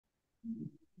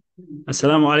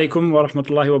Assalamu alaikum wa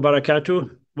rahmatullahi wa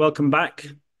barakatuh. Welcome back.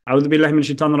 أعوذ بالله من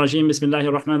الشيطان الرجيم بسم الله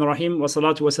الرحمن الرحيم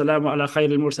والصلاة والسلام على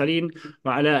خير المرسلين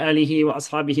وعلى آله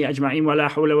وأصحابه أجمعين ولا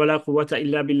حول ولا قوة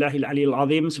إلا بالله العلي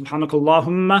العظيم سبحانك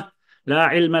اللهم لا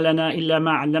علم لنا إلا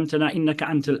ما علمتنا إنك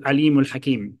أنت العليم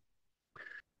الحكيم.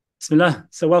 Bismillah.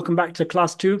 So welcome back to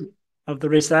class 2 of the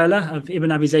Risalah of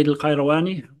Ibn abi Zayd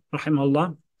Al-Qayrawani,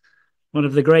 rahimahullah, one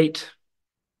of the great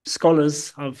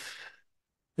scholars of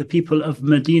the people of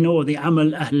Medina, or the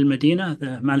Amal Ahl Medina,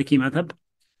 the Maliki madhab.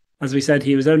 As we said,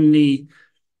 he was only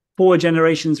 4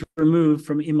 generations removed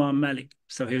from Imam Malik.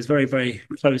 So he was very, very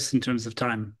close in terms of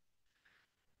time.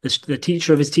 The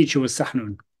teacher of his teacher was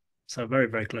Sahnun. So very,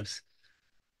 very close.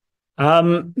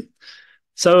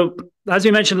 So as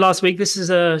we mentioned last week, this is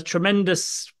a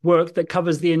tremendous work that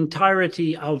covers the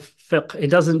entirety of fiqh. It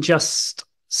doesn't just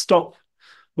stop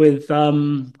with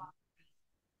the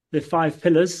 5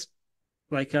 pillars.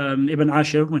 Like Ibn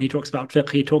Ashir, when he talks about fiqh,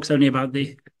 he talks only about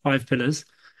the 5 pillars.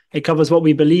 It covers what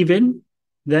we believe in,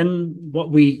 then what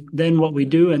we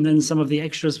do, and then some of the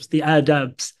extras, the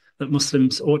adabs that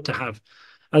Muslims ought to have.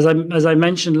 As I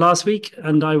mentioned last week,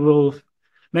 and I will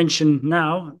mention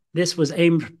now, this was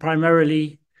aimed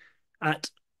primarily at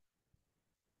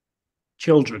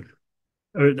children,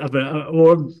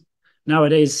 or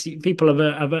nowadays people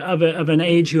of an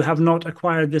age who have not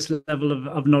acquired this level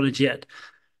of knowledge yet.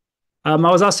 I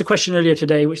was asked a question earlier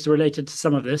today which is related to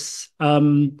some of this.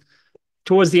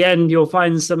 Towards the end, you'll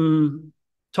find some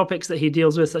topics that he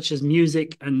deals with, such as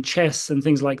music and chess and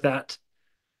things like that,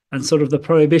 and sort of the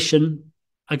prohibition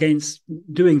against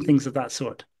doing things of that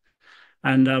sort.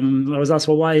 And I was asked,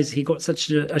 well, why has he got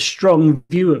such a strong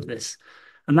view of this?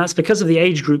 And that's because of the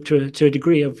age group to a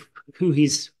degree of who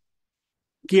he's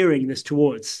gearing this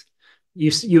towards.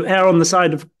 You err on the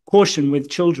side of caution with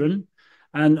children.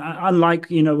 And unlike,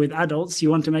 with adults, you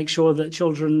want to make sure that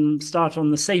children start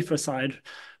on the safer side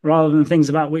rather than things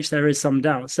about which there is some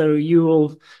doubt. So you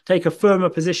will take a firmer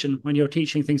position when you're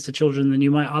teaching things to children than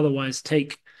you might otherwise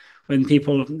take when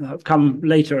people come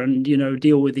later and,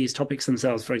 deal with these topics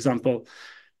themselves. For example,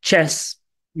 chess,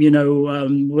 he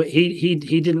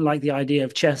didn't like the idea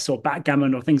of chess or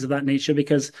backgammon or things of that nature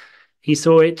because he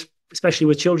saw it, especially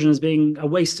with children, as being a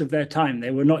waste of their time.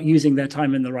 They were not using their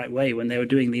time in the right way when they were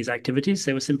doing these activities.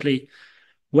 They were simply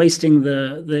wasting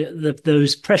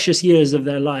those precious years of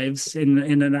their lives in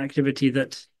an activity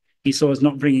that he saw as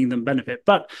not bringing them benefit.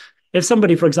 But if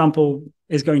somebody, for example,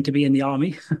 is going to be in the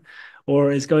army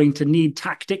or is going to need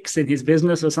tactics in his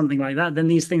business or something like that, then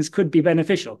these things could be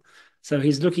beneficial. So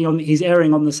he's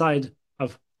erring on the side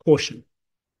of caution.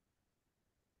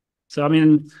 So,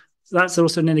 that's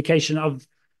also an indication of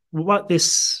what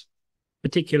this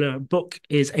particular book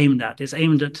is aimed at. It's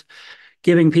aimed at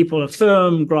giving people a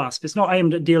firm grasp. It's not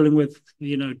aimed at dealing with,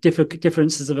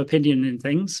 differences of opinion in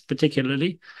things,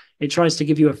 particularly. It tries to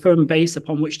give you a firm base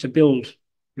upon which to build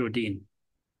your deen.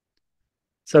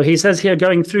 So he says here,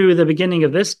 going through the beginning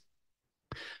of this,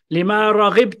 لِمَا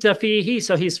رَغِبْتَ فِيهِ.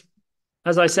 So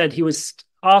as I said, he was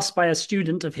asked by a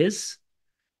student of his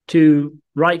to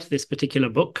write this particular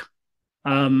book,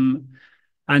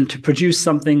 and to produce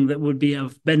something that would be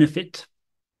of benefit.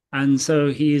 And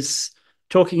so he's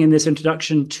talking in this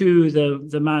introduction to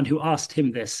the man who asked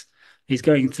him this. He's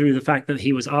going through the fact that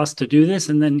he was asked to do this,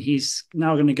 and then he's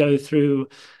now going to go through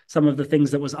some of the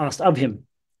things that was asked of him.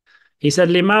 He said,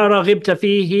 لِمَا رَغِبْتَ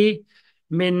فِيهِ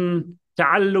مِنْ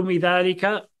تَعَلُّمِ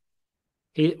ذَلِكَ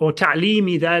or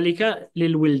تَعْلِيمِ ذَلِكَ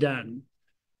لِلْوِلْدَانِ.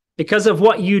 Because of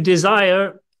what you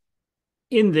desire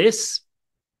in this,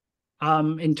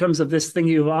 in terms of this thing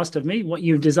you've asked of me, what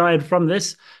you've desired from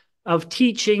this, of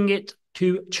teaching it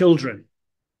to children,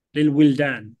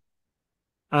 للولدان,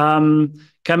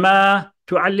 كما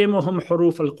تعلمهم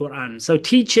حروف القرآن. So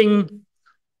teaching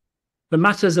the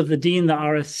matters of the deen that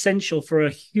are essential for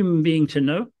a human being to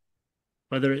know,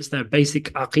 whether it's their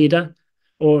basic aqeedah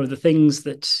or the things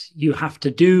that you have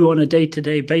to do on a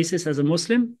day-to-day basis as a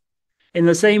Muslim, in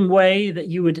the same way that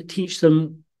you would teach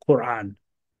them Quran.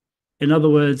 In other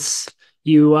words,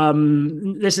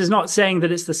 this is not saying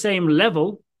that it's the same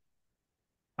level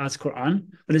as Quran,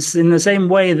 but it's in the same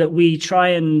way that we try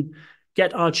and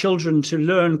get our children to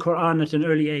learn Quran at an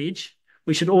early age.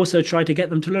 We should also try to get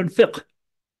them to learn fiqh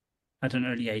at an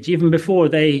early age, even before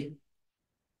they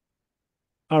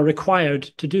are required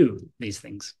to do these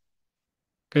things.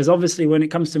 Because obviously when it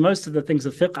comes to most of the things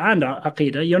of fiqh and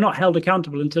aqeedah, you're not held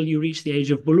accountable until you reach the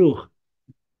age of bulugh.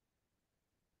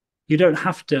 You don't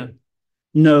have to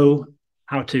know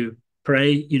how to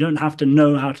pray. You don't have to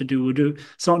know how to do wudu.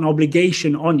 It's not an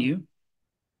obligation on you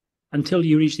until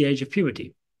you reach the age of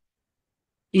puberty.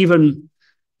 Even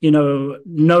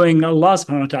knowing Allah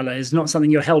subhanahu wa ta'ala is not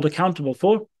something you're held accountable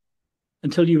for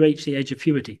until you reach the age of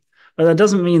puberty. But that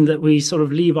doesn't mean that we sort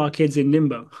of leave our kids in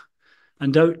limbo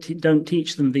and don't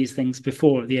teach them these things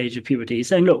before the age of puberty. He's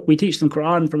saying, look, we teach them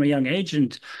Quran from a young age,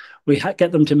 and we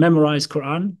get them to memorize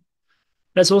Quran.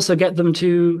 Let's also get them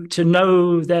to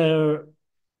know their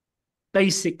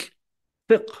basic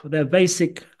fiqh, their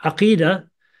basic aqeedah,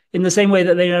 in the same way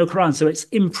that they know Quran. So it's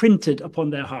imprinted upon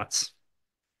their hearts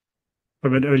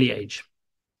from an early age.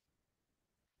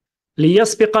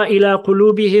 ليسبق إلى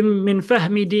قلوبهم من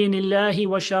فهم دين الله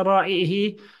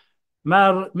وشرائعه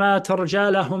ما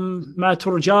ترجى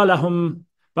لهم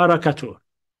بركته.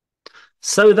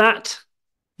 So that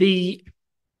the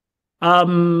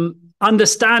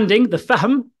understanding, the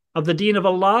fahm of the deen of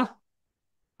Allah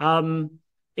in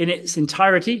its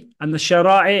entirety, and the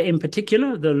shara'i in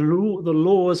particular, the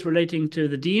laws relating to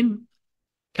the deen,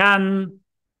 can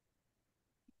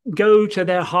go to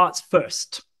their hearts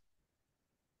first.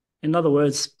 In other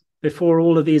words, before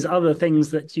all of these other things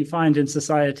that you find in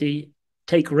society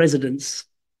take residence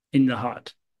in the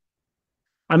heart.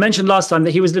 I mentioned last time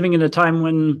that he was living in a time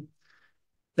when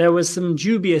there was some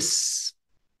dubious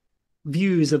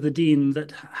views of the deen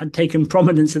that had taken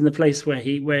prominence in the place where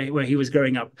he was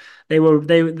growing up.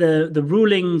 The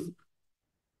ruling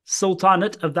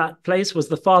sultanate of that place was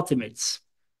the Fatimids.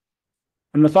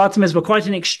 And the Fatimids were quite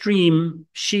an extreme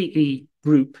Shi'i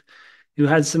group who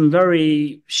had some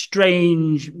very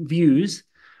strange views,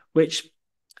 which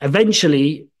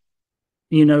eventually,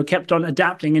 kept on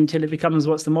adapting until it becomes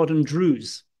what's the modern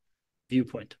Druze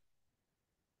viewpoint.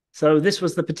 So this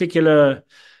was the particular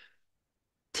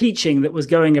teaching that was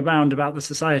going around about the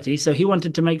society. So he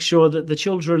wanted to make sure that the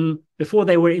children, before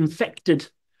they were infected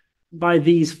by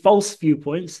these false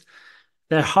viewpoints,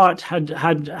 their heart had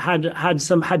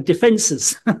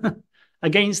defenses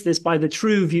against this by the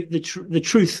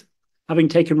truth having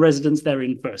taken residence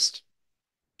therein first.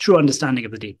 True understanding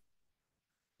of the deen.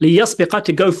 لِيَسْبِقَ,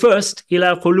 to go first,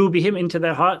 إِلَى قُلُوبِهِمْ, into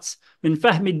their hearts, مِنْ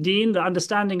فَهْمِ الدِّينِ, the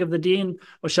understanding of the deen,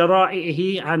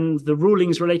 وَشَرَائِعِهِ, and the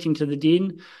rulings relating to the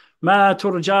deen, مَا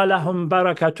تُرْجَى لَهُمْ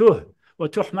بَرَكَتُهُ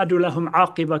وَتُحْمَدُ لَهُمْ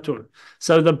عَاقِبَتُهُ.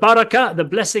 So the barakah, the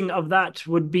blessing of that,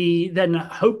 would be then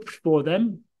hoped for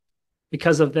them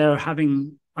because of their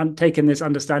having taken this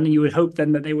understanding. You would hope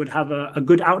then that they would have a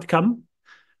good outcome.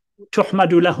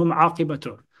 تُحْمَدُ لَهُمْ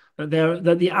عَاقِبَتُهُ,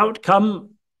 that the outcome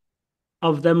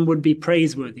of them would be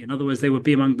praiseworthy. In other words, they would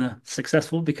be among the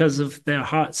successful because of their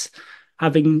hearts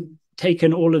having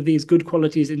taken all of these good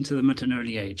qualities into them at an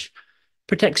early age.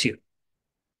 Protects you.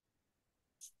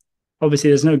 Obviously,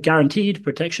 there's no guaranteed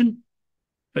protection,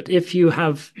 but if you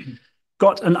have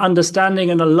got an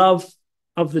understanding and a love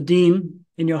of the deen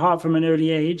in your heart from an early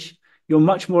age, you're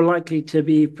much more likely to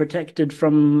be protected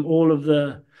from all of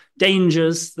the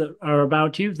dangers that are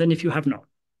about you than if you have not.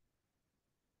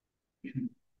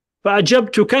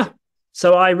 فَأَجَبْتُكَ,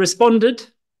 so I responded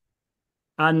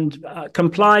and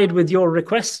complied with your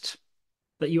request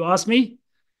that you asked me,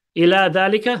 إِلَى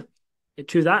ذَلِكَ,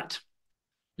 to that,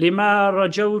 لِمَا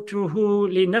رَجَوْتُهُ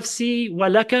لِنَفْسِي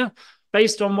وَلَكَ,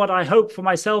 based on what I hope for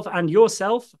myself and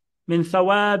yourself, مِنْ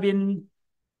ثَوَابٍ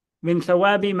مِنْ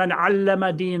ثَوَابِ مَنْ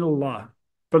عَلَّمَ دِينَ اللَّهِ,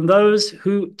 from those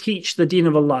who teach the deen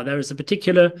of Allah. There is a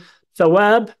particular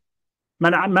thawab,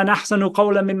 من أحسن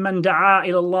قولا ممن دعا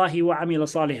إلى الله وعمل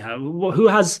صالحا, who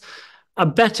has a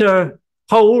better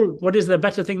whole, what is the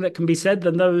better thing that can be said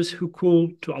than those who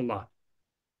call to Allah.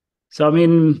 So, I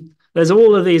mean, there's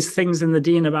all of these things in the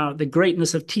deen about the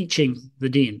greatness of teaching the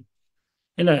deen.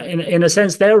 In a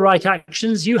sense, their right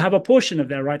actions, you have a portion of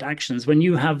their right actions when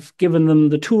you have given them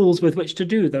the tools with which to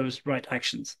do those right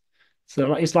actions.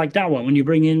 So it's like da'wah. When you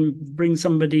bring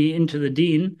somebody into the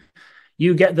deen,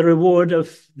 you get the reward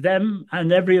of them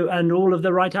and all of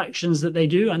the right actions that they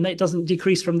do, and it doesn't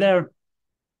decrease from their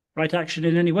right action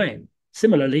in any way.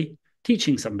 Similarly,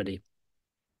 teaching somebody.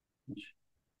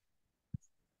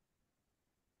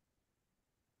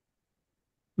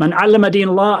 Man allama deen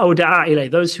Allah aw da'a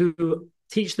ilay, those who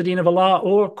teach the deen of Allah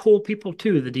or call people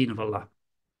to the deen of Allah.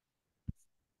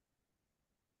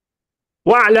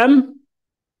 Wa'lam,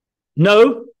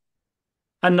 know,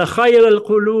 and the khayr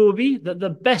al-qulubi, that the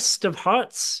best of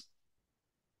hearts,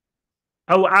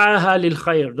 aw'aha lil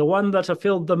khayr, the one that are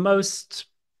filled the most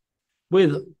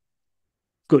with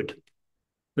good.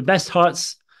 The best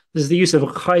hearts, there's the use of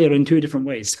khayr in two different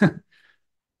ways.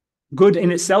 Good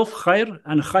in itself, khayr,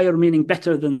 and khayr meaning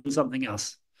better than something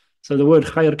else. So the word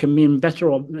khayr can mean better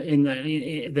or in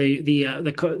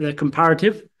the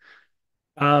comparative,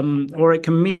 or it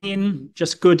can mean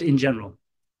just good in general.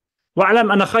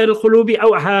 وَعْلَمْ أَنَّ خَيْرَ الْقُلُوبِ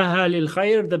أَوْعَاهَا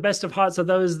لِلْخَيْرِ, the best of hearts are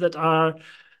those that are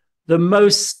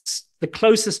the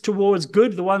closest towards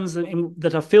good, the ones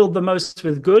that are filled the most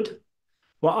with good.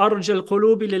 وَأَرْجَ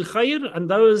الْقُلُوبِ لِلْخَيْرِ, and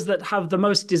those that have the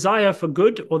most desire for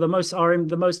good, or are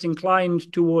the most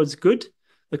inclined towards good,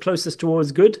 the closest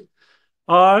towards good,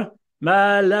 are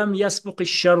مَا لَمْ يَسْبُقِ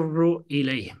الشَّرُّ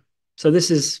إِلَيْهِ. So this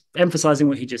is emphasizing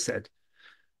what he just said.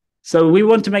 So we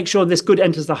want to make sure this good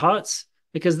enters the hearts,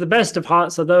 because the best of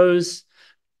hearts are those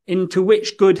into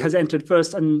which good has entered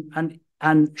first, and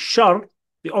shar,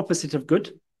 the opposite of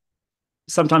good,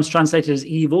 sometimes translated as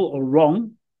evil or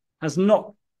wrong, has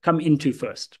not come into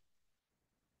first.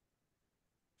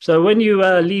 So when you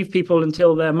leave people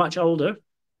until they're much older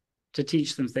to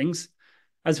teach them things,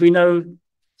 as we know,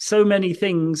 so many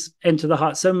things enter the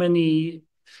heart,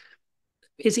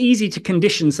 it's easy to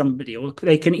condition somebody, or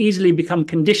they can easily become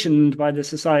conditioned by the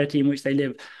society in which they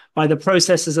live, by the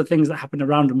processes of things that happen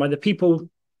around them, by the people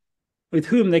with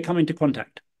whom they come into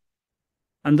contact.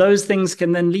 And those things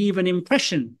can then leave an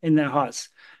impression in their hearts.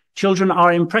 Children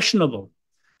are impressionable.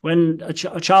 When a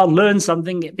child learns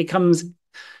something, it becomes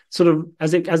sort of,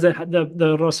 as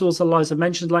the Rasul Sallallahu Alaihi Wasallam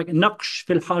mentioned, like naqsh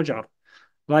fil hajar,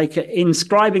 like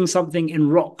inscribing something in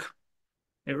rock.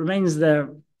 It remains there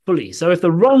fully. So if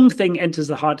the wrong thing enters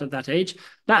the heart at that age,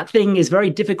 that thing is very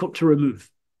difficult to remove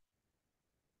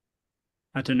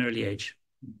at an early age.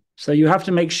 So you have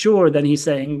to make sure, then he's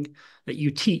saying, that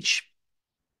you teach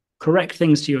correct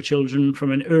things to your children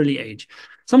from an early age.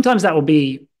 Sometimes that will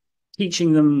be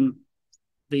teaching them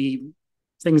the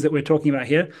things that we're talking about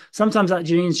here. Sometimes that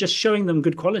means just showing them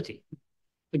good quality,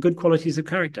 the good qualities of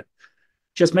character.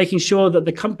 Just making sure that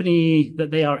the company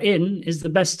that they are in is the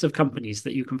best of companies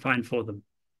that you can find for them.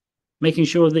 Making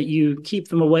sure that you keep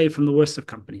them away from the worst of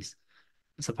companies.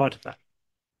 It's a part of that.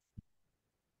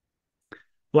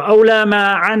 وَأَوْلَى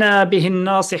مَا عَنَى بِهِ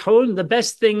النَّاصِحُونَ, the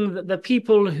best thing that the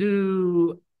people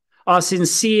who are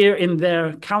sincere in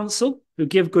their counsel, who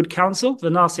give good counsel, the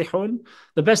nasihun,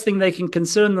 the best thing they can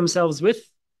concern themselves with,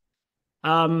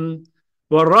 وَالرَّغِبَ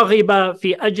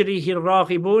فِي أَجْرِهِ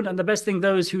الرَّاغِبُونَ, and the best thing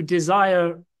those who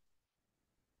desire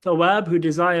thawab, who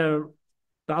desire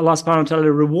that Allah subhanahu wa ta'ala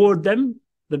reward them,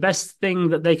 the best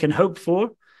thing that they can hope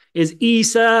for is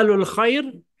إِيسَالُ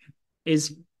الْخَيْرِ,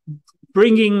 is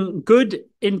bringing good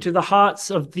into the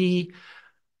hearts of the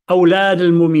أولاد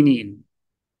المؤمنين,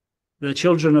 the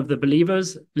children of the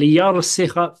believers,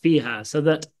 لِيَرْسِخَ فِيهَا, so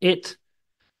that it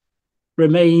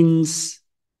remains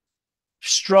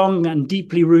strong and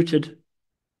deeply rooted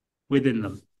within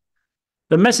them.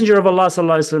 The Messenger of Allah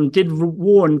Sallallahu Alaihi Wasallam did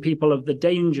warn people of the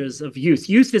dangers of youth.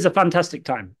 Youth is a fantastic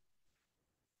time.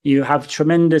 You have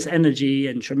tremendous energy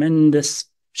and tremendous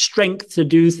strength to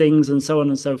do things and so on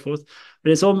and so forth,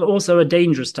 but it's also a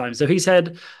dangerous time. So he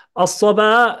said,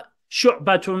 الصبا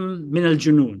شعبة من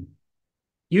الجنون.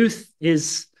 Youth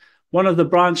is one of the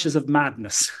branches of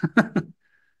madness.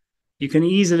 You can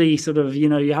easily sort of,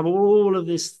 you have all of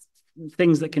these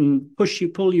things that can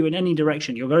pull you in any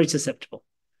direction. You're very susceptible.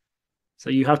 So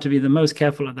you have to be the most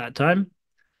careful at that time.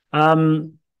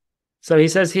 So he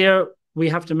says here, we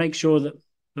have to make sure that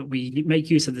we make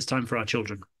use of this time for our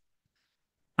children.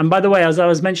 And by the way, as I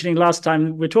was mentioning last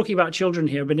time, we're talking about children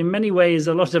here, but in many ways,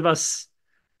 a lot of us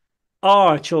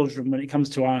are children when it comes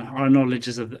to our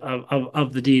knowledges of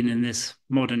the deen in this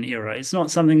modern era. It's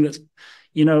not something that's,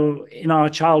 in our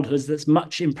childhoods that's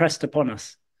much impressed upon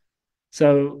us.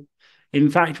 So,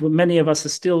 in fact, many of us are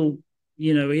still,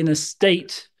 in a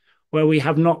state where we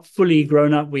have not fully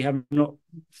grown up. We have not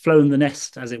flown the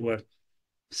nest, as it were.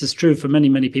 This is true for many,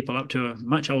 many people up to a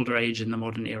much older age in the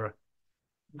modern era.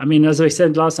 I mean, as I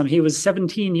said last time, he was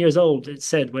 17 years old, it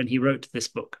said, when he wrote this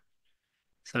book.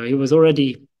 So he was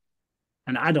already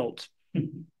an adult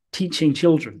teaching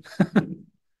children.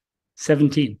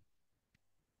 17.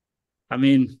 I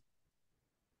mean,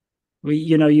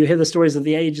 you hear the stories of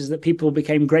the ages that people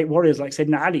became great warriors, like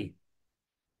Sayyidina Ali.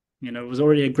 Was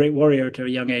already a great warrior to a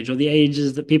young age, or the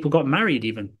ages that people got married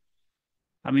even.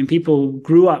 I mean, people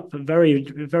grew up at very,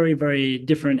 very, very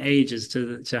different ages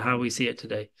to how we see it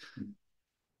today.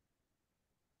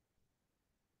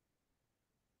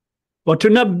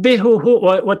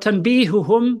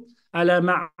 وتنبيههم على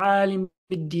معالم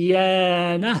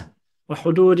الديانة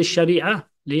وحدود الشريعة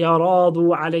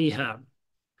ليراضوا عليها.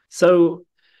 So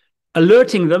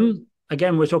alerting them,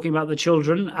 again, we're talking about the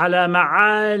children, على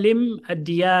معالم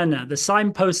الديانة, the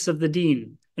signposts of the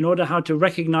deen, in order how to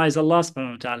recognize Allah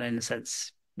subhanahu wa ta'ala, in a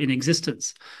sense, in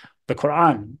existence. The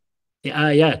Quran, the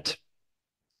ayat,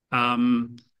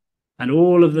 and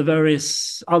all of the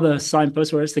various other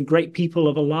signposts where it's the great people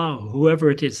of Allah,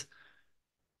 whoever it is,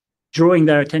 drawing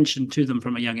their attention to them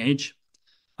from a young age.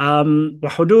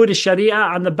 وحدود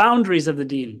الشريعة, and the boundaries of the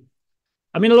deen.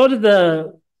 I mean, a lot of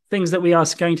the things that we are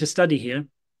going to study here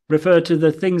refer to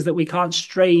the things that we can't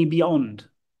stray beyond,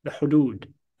 the hudud,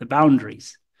 the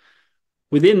boundaries.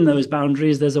 Within those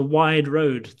boundaries, there's a wide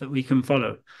road that we can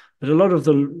follow. But a lot of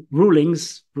the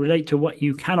rulings relate to what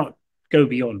you cannot go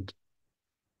beyond.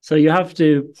 So you have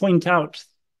to point out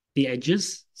the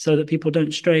edges so that people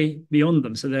don't stray beyond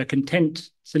them, so they're content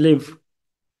to live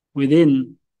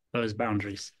within those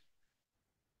boundaries.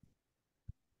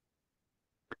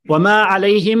 وَمَا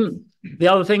عَلَيْهِمْ, the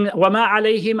other thing, وَمَا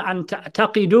عَلَيْهِمْ أَن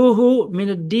تَعْتَقِدُوهُ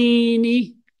مِنَ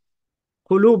الدِّينِ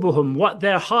قُلُوبُهُم, what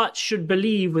their hearts should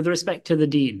believe with respect to the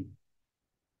deen.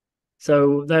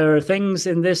 So there are things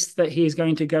in this that he is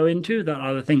going to go into that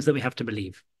are the things that we have to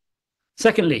believe.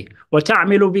 Secondly,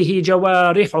 وَتَعْمِلُ بِهِ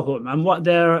جَوَارِحُهُم, and what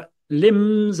their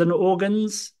limbs and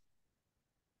organs.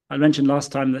 I mentioned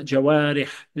last time that jawarih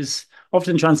is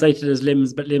often translated as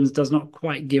limbs, but limbs does not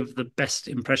quite give the best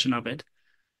impression of it,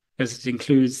 because it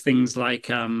includes things like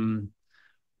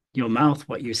your mouth,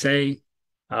 what you say,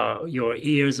 your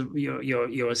ears, what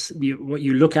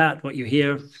you look at, what you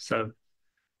hear. So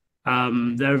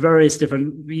there are various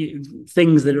different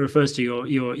things that it refers to.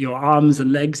 Your arms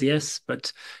and legs, yes,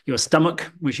 but your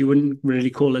stomach, which you wouldn't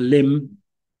really call a limb,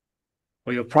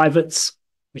 or your privates,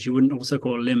 which you wouldn't also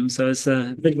call a limb. So it's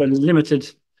a bit of a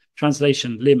limited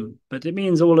translation, limb, but it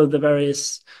means all of the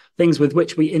various things with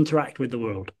which we interact with the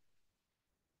world.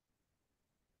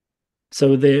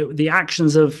 So the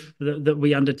actions that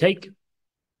we undertake.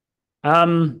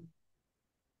 فإنه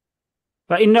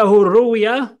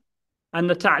روي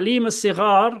أن تعليم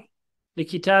الصغار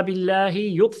لكتاب الله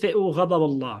يطفئ غضب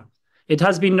الله. It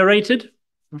has been narrated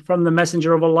from the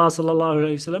Messenger of Allah sallallahu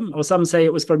alaihi wasallam, or some say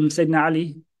it was from Sayyidina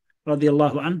Ali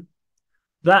radiallahu anhu,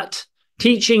 that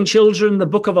teaching children the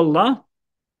book of Allah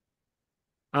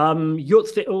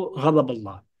يطفئ غضب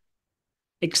الله,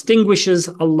 extinguishes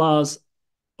Allah's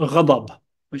ghadab,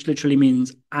 which literally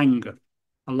means anger,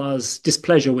 Allah's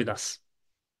displeasure with us.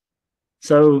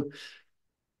 So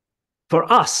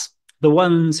for us, the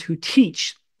ones who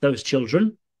teach those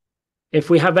children, if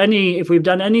we've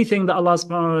done anything that Allah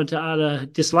subhanahu wa ta'ala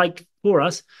disliked for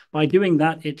us, by doing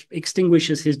that, it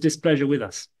extinguishes his displeasure with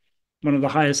us. One of the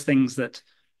highest things that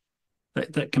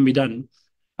can be done.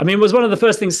 I mean, it was one of the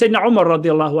first things. Sayyidina Umar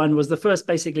radiallahu anhu was the first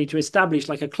basically to establish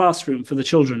like a classroom for the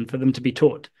children, for them to be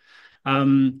taught.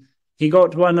 He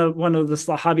got one of the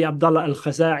Sahabi, Abdullah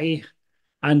al-Khaza'i,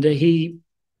 and he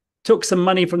took some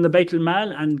money from the Bayt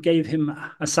al-Mal and gave him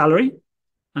a salary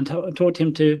and taught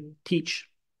him to teach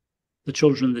the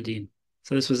children the deen.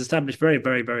 So this was established very,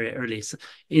 very, very early, so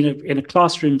in a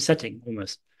classroom setting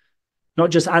almost. Not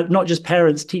just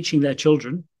parents teaching their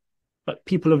children, but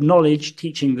people of knowledge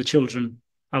teaching the children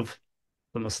of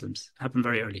the Muslims. It happened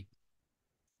very early.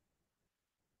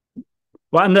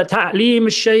 وأن تعليم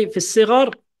الشيء في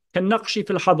الصغر كالنقش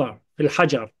في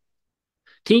الحجر.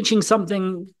 Teaching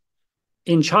something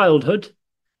in childhood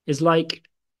is like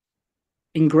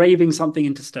engraving something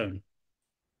into stone.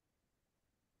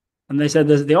 And they said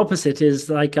the opposite is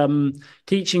like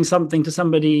teaching something to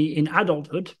somebody in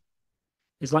adulthood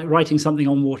is like writing something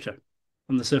on water,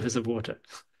 on the surface of water.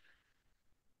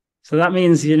 So that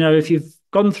means, if you've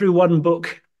gone through one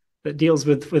book that deals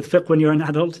with fiqh when you're an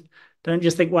adult, don't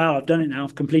just think, wow, I've done it now,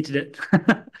 I've completed it.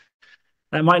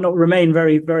 That might not remain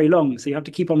very, very long. So you have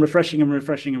to keep on refreshing and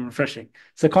refreshing and refreshing.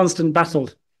 It's a constant battle,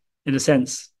 in a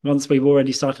sense, once we've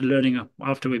already started learning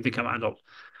after we've become adult.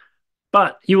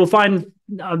 But you will find,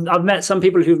 I've met some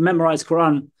people who've memorized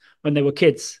Quran when they were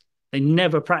kids. They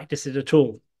never practice it at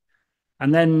all.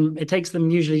 And then it takes them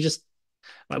usually just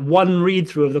like one read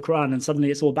through of the Quran and suddenly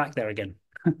it's all back there again.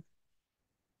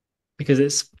 Because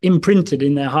it's imprinted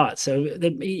in their heart. So,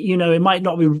 it might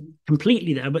not be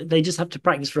completely there, but they just have to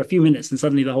practice for a few minutes and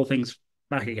suddenly the whole thing's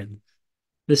back again.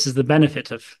 This is the benefit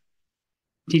of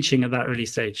teaching at that early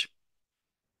stage.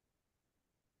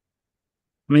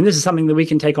 I mean, this is something that we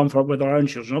can take on with our own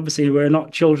children. Obviously, we're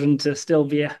not children to still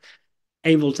be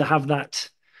able to have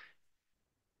that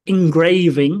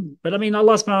engraving. But I mean,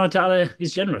 Allah subhanahu wa ta'ala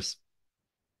is generous.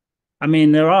 I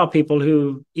mean, there are people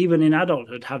who, even in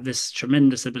adulthood, have this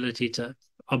tremendous ability to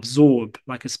absorb,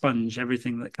 like a sponge,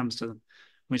 everything that comes to them.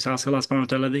 We just ask Allah subhanahu wa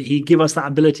ta'ala that He give us that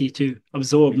ability to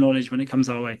absorb knowledge when it comes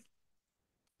our way.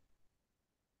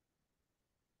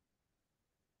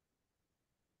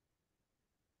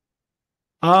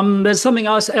 There's something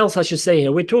else I should say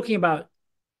here. We're talking about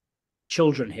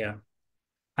children here.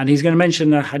 And he's going to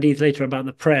mention a hadith later about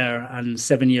the prayer and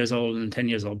 7 years old and 10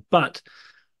 years old. But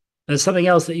there's something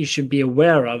else that you should be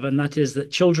aware of, and that is that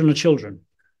children are children.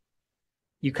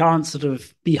 You can't sort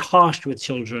of be harsh with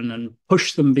children and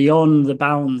push them beyond the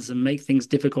bounds and make things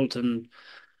difficult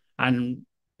and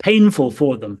painful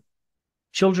for them.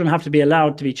 Children have to be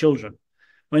allowed to be children.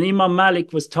 When Imam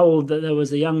Malik was told that there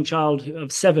was a young child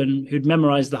of 7 who'd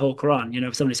memorized the whole Quran,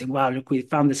 if somebody saying, wow, look, we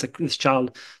found this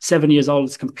child 7 years old,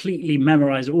 has completely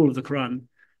memorized all of the Quran.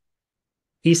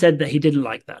 He said that he didn't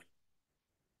like that.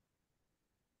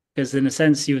 Because in a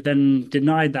sense, you then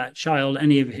denied that child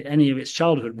any of its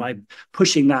childhood by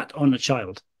pushing that on a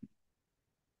child.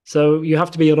 So you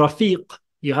have to be rafiq,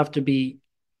 you have to be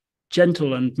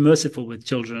gentle and merciful with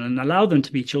children and allow them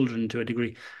to be children to a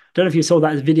degree. I don't know if you saw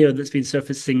that video that's been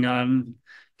surfacing,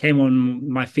 came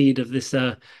on my feed of this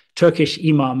Turkish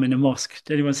imam in a mosque.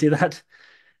 Did anyone see that?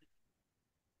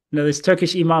 No, this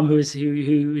Turkish imam who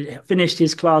finished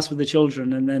his class with the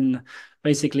children and then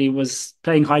basically was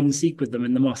playing hide and seek with them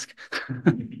in the mosque,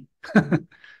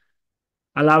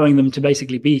 allowing them to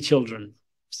basically be children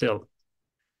still.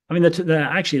 I mean,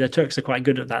 actually, the Turks are quite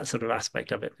good at that sort of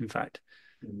aspect of it, in fact.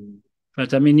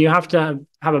 But I mean, you have to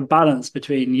have a balance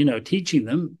between, teaching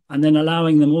them and then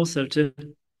allowing them also to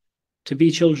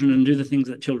be children and do the things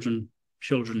that children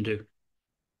do.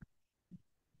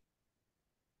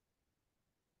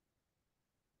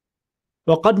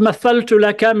 وقد مثلت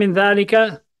لك من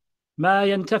ذلك ما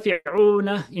ينتفعون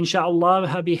إن شاء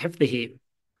الله بحفظه.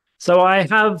 So I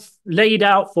have laid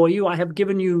out for you, I have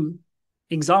given you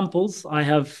examples, I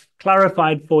have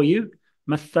clarified for you.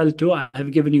 مثلت, I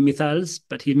have given you mithals,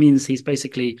 but he means he's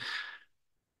basically,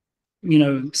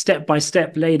 step by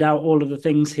step laid out all of the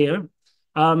things here.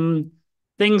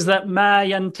 Things that ما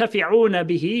ينتفعون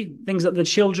به, things that the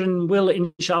children will,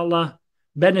 inshallah,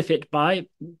 benefit by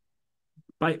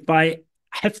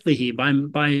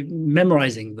حفظه, by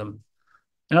memorizing them.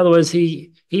 In other words,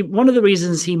 he one of the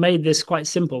reasons he made this quite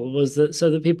simple was that so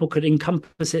that people could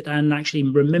encompass it and actually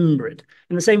remember it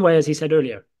in the same way as he said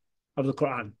earlier of the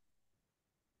Quran.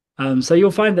 So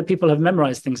you'll find that people have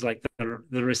memorized things like the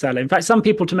Risalah. In fact, some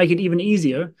people, to make it even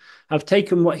easier, have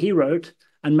taken what he wrote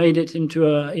and made it into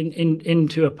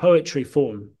a poetry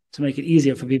form to make it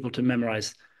easier for people to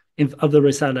memorize of the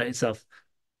Risalah itself.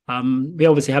 We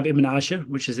obviously have Ibn Ashir,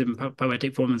 which is in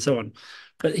poetic form and so on.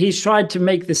 But he's tried to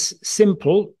make this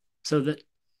simple so that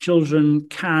children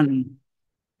can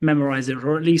memorize it,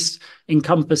 or at least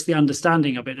encompass the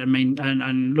understanding of it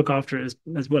and look after it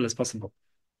as well as possible.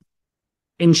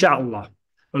 Inshallah.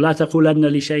 وَلَا تَقُولَنَّ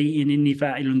لِشَيْءٍ إِنِّي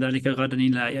فَاعِلٌ ذَلِكَ غَدًا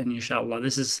إِلَّا أَنْ يَشَاءَ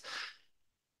اللَّهُ.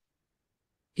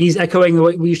 He's echoing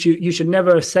what you should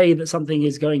never say that something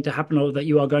is going to happen or that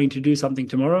you are going to do something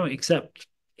tomorrow, except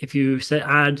if you say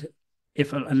add,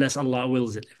 unless Allah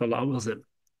wills it, if Allah wills it.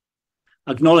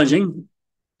 Acknowledging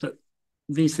that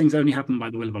these things only happen by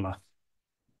the will of Allah.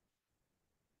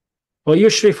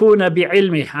 وَيُشْرِفُونَ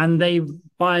بِعِلْمِهِ, and they,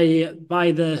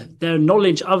 by their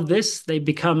knowledge of this, they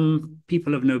become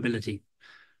people of nobility.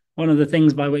 One of the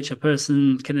things by which a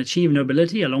person can achieve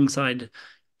nobility, alongside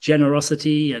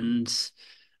generosity and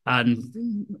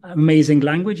amazing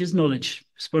language, is knowledge.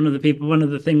 It's one of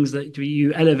the things that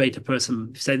you elevate a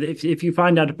person. Say that if you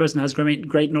find out a person has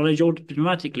great knowledge,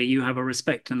 automatically you have a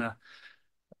respect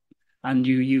and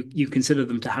you consider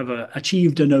them to have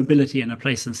achieved a nobility and a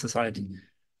place in society.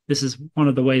 This is one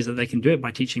of the ways that they can do it,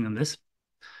 by teaching them this.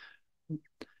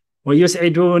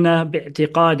 وَيُسْعِدُونَ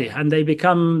بِاعْتِقَادِهِ, and they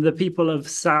become the people of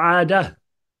sa'adah,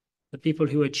 the people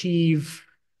who achieve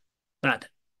that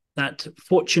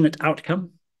fortunate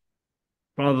outcome,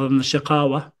 rather than the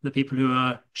shaqawa, the people who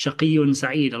are shaqiyun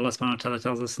sa'id. Allah subhanahu wa ta'ala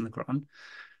tells us in the Quran.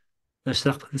 The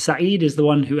sa'id is the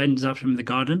one who ends up in the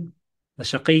garden. The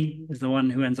shaqi is the one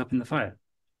who ends up in the fire.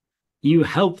 You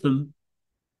help them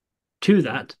to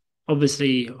that.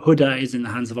 Obviously, huda is in the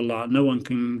hands of Allah. No one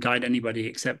can guide anybody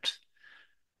except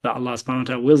that Allah subhanahu wa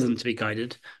ta'ala wills them to be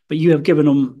guided. But you have given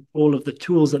them all of the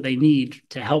tools that they need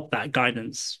to help that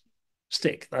guidance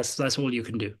stick. That's all you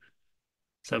can do.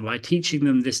 So by teaching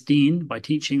them this deen, by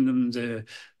teaching them the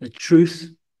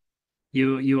truth,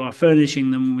 you are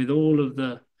furnishing them with all of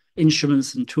the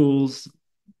instruments and tools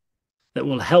that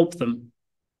will help them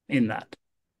in that.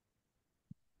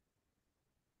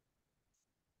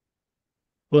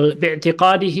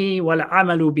 وَبِاعْتِقَادِهِ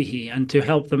وَالْعَمَلُ بِهِ, and to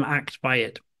help them act by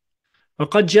it.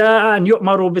 وَقَدْ جَاءَ أَنْ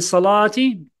يُؤْمَرُوا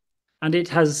بِالصَّلَاةِ, and it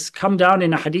has come down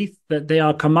in a hadith that they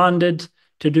are commanded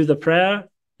to do the prayer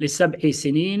لِسَبْعِ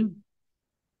سِنِينَ,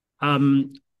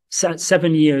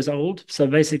 7 years old. So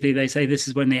basically they say this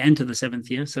is when they enter the 7th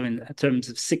year, so in terms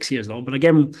of 6 years old. But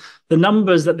again, the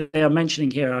numbers that they are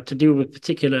mentioning here are to do with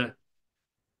particular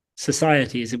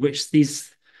societies in which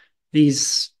these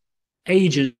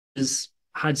ages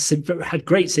had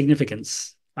great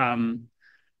significance.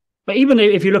 But even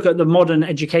if you look at the modern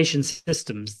education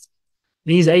systems,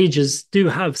 these ages do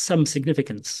have some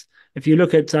significance. If you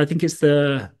look at, I think it's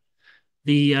the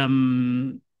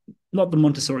not the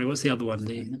Montessori, what's the other one?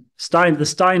 The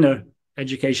Steiner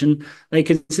education, they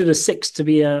consider 6 to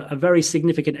be a very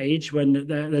significant age when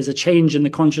there's a change in the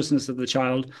consciousness of the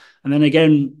child. And then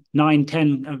again, 9,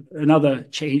 10, another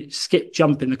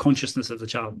jump in the consciousness of the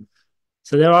child.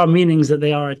 So there are meanings that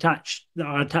are attached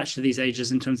to these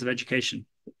ages in terms of education.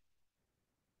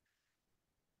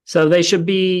 So they should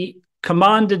be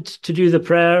commanded to do the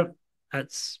prayer.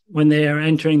 That's when they are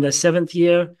entering their 7th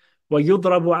year.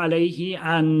 وَيُضْرَبُ عَلَيْهِ,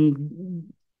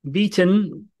 and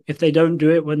beaten if they don't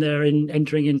do it when they're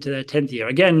entering into their 10th year.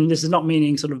 Again, this is not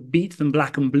meaning sort of beat them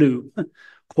black and blue,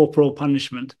 corporal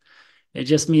punishment. It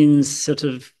just means sort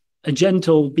of a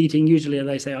gentle beating, usually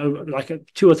they say like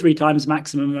 2 or 3 times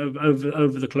maximum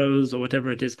over the clothes or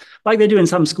whatever it is, like they do in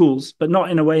some schools, but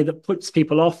not in a way that puts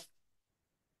people off,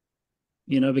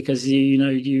 because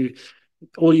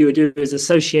all you would do is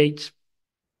associate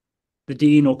the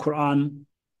deen or Quran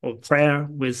or prayer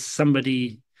with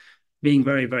somebody being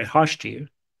very, very harsh to you.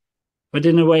 But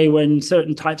in a way, when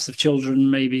certain types of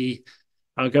children maybe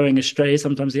are going astray,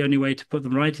 sometimes the only way to put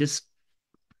them right is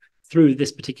through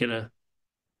this particular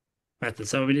method.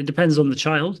 So it depends on the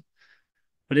child,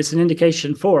 but it's an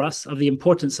indication for us of the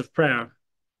importance of prayer,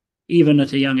 even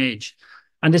at a young age.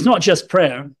 And it's not just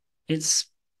prayer, it's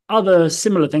other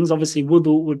similar things. Obviously,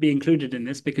 wudu would be included in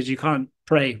this because you can't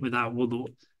pray without wudu.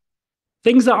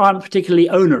 Things that aren't particularly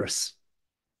onerous,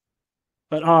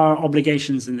 but are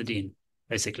obligations in the deen,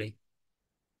 basically.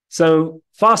 So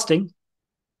fasting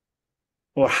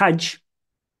or Hajj,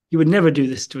 you would never do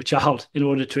this to a child in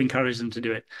order to encourage them to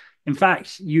do it. In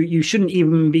fact, you shouldn't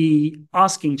even be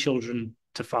asking children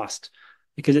to fast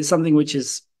because it's something which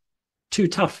is too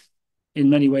tough in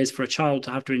many ways for a child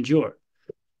to have to endure.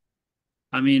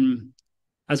 I mean,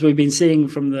 as we've been seeing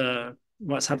from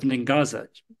what's happened in Gaza,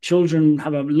 children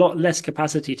have a lot less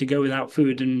capacity to go without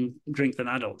food and drink than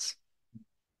adults.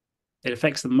 It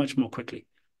affects them much more quickly.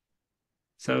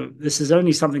 So this is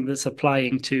only something that's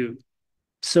applying to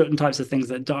certain types of things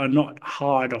that are not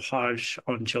hard or harsh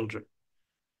on children.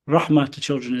 Rahmah to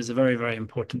children is a very, very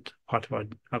important part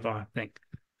of our thing.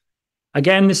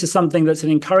 Again, this is something that's an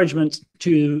encouragement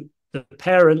to the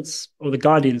parents or the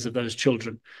guardians of those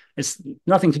children. It's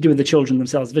nothing to do with the children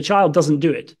themselves. If a child doesn't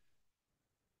do it,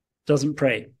 doesn't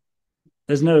pray,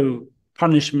 there's no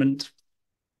punishment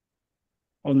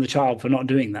on the child for not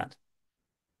doing that.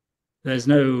 There's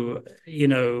no,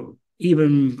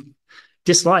 even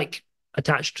dislike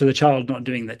attached to the child not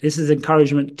doing that. This is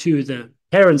encouragement to the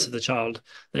parents of the child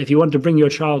that if you want to bring your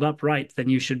child up right, then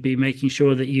you should be making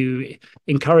sure that you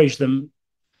encourage them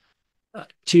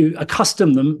to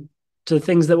accustom them to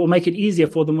things that will make it easier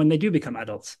for them when they do become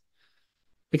adults.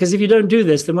 Because if you don't do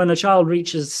this, then when a child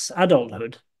reaches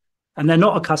adulthood and they're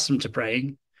not accustomed to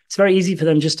praying, it's very easy for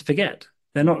them just to forget.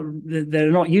 They're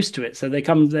not used to it. So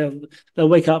they'll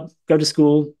wake up, go to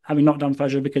school, having not done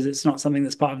Fajr because it's not something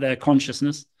that's part of their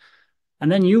consciousness.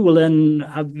 And then you will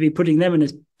then be putting them in a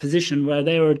position where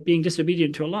they are being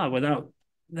disobedient to Allah without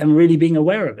them really being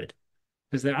aware of it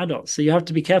because they're adults. So you have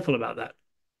to be careful about that.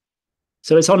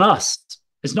 So it's on us.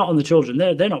 It's not on the children.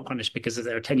 They're not punished because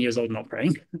they're 10 years old not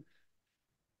praying.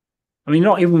 I mean,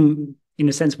 not even in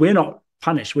a sense, we're not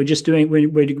punished. We're just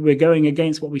we're going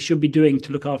against what we should be doing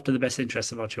to look after the best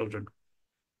interests of our children.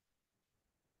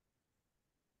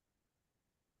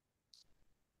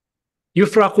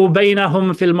 يُفْرَقُ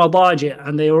بَيْنَهُمْ فِي الْمَضَاجِعِ,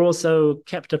 and they are also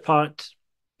kept apart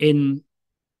in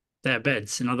their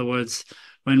beds. In other words,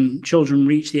 when children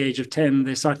reach the age of 10,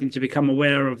 they're starting to become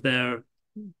aware of their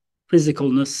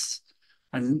physicalness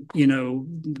and,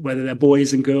 whether they're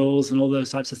boys and girls and all those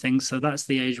types of things. So that's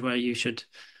the age where you should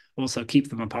also keep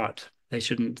them apart. They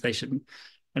shouldn't.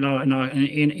 In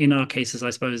our cases, I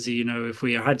suppose, if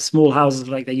we had small houses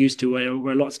like they used to,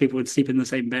 where lots of people would sleep in the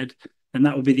same bed, then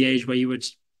that would be the age where you would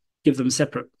give them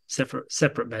separate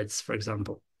beds, for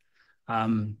example,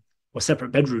 or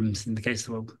separate bedrooms in the case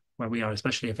where we are,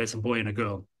 especially if it's a boy and a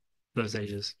girl, those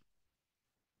ages.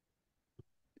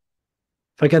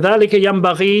 فكذلك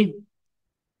ينبغي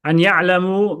أن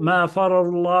يعلموا ما فرض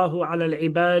الله على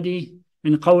العباد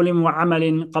من قول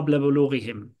وعمل قبل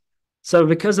بلوغهم. So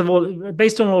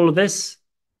based on all of this,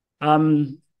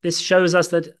 this shows us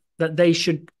that they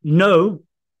should know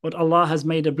what Allah has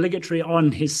made obligatory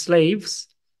on His slaves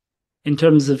in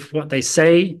terms of what they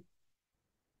say,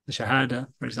 the Shahada,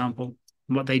 for example,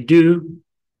 and what they do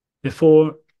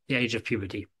before the age of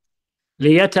puberty.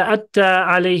 لِيَتَأَتَّى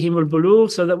عَلَيْهِمُ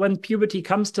الْبُلُوغ, so that when puberty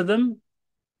comes to them,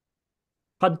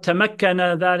 قَدْ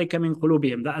تَمَكَّنَ ذَلِكَ مِنْ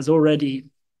قُلُوبِهِمْ, that has already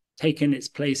taken its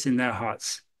place in their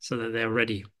hearts, so that they're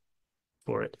ready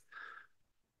for it.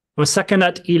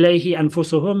 وَسَكَنَتْ إِلَيْهِ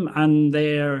أَنفُسُهُمْ, and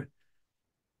their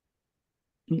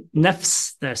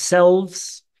nafs, their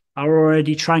selves, are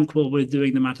already tranquil with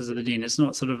doing the matters of the deen. It's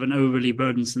not sort of an overly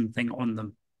burdensome thing on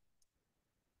them.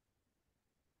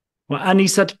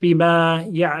 وَأَنِسَتْ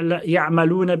بِمَا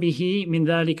يَعْمَلُونَ بِهِ مِنْ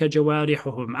ذَلِكَ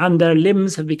جَوَارِحُهُم. And their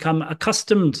limbs have become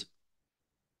accustomed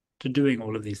to doing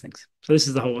all of these things. So this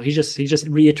is the whole, he's just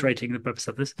reiterating the purpose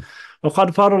of this.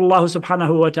 وَقَدْ فَرَ اللَّهُ سُبْحَانَهُ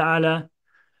وَتَعَالَى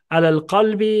عَلَى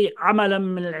الْقَلْبِ عَمَلًا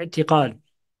مِنَ الْاعْتِقَادِ.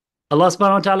 Allah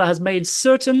subhanahu wa ta'ala has made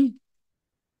certain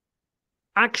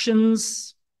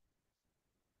actions.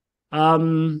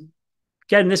 Again,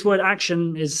 this word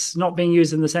action is not being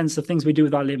used in the sense of things we do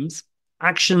with our limbs.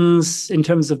 Actions in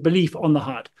terms of belief on the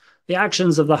heart. The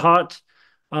actions of the heart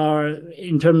are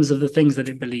in terms of the things that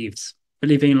it believes.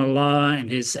 Believing in Allah and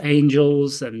His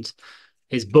angels and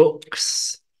His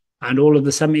books and all of the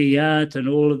samiyat and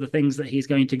all of the things that He's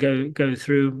going to go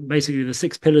through. Basically the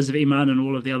 6 pillars of Iman and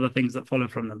all of the other things that follow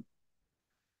from them.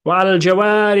 وَعَلَى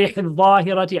الْجَوَارِحِ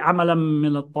الظَّاهِرَةِ عَمَلًا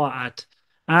مِنَ الطَّاعَاتِ.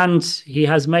 And He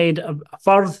has made a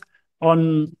fard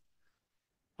on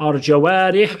our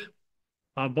jawarih,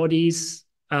 our bodies,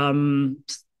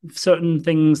 certain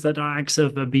things that are acts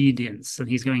of obedience, and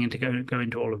He's going to go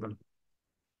into all of them.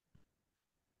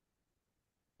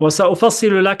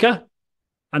 وَسَأُفَصِّلُ لَكَ,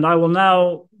 and I will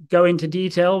now go into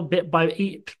detail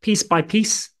piece by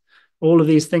piece, all of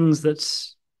these things that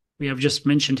we have just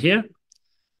mentioned here.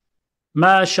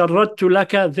 مَا شَرَّدْتُ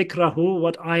لَكَ ذِكْرَهُ,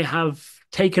 what I have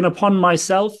taken upon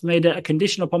myself, made a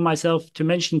condition upon myself to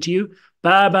mention to you,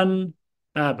 baban,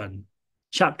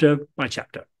 chapter by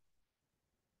chapter.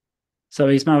 So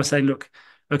he's now saying, look,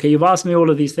 okay, you've asked me all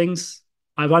of these things.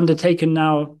 I've undertaken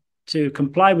now to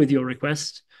comply with your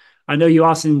request. I know you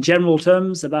asked in general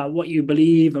terms about what you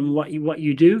believe and what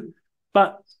you do,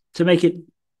 but to make it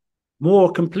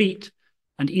more complete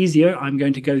and easier, I'm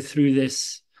going to go through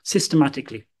this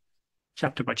systematically,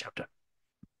 chapter by chapter.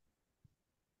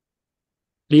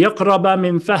 لِيَقْرَبَ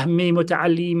مِنْ فَهْمِ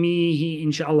مُتَعَلِّمِيهِ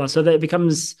inshallah, so that it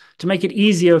becomes, to make it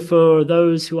easier for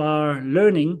those who are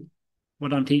learning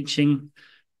what I'm teaching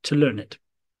to learn it.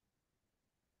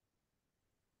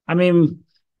 I mean,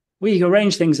 we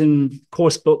arrange things in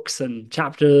course books and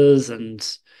chapters and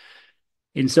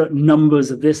in certain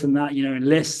numbers of this and that, in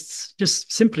lists,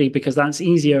 just simply because that's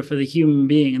easier for the human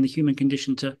being and the human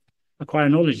condition to acquire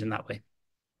knowledge in that way.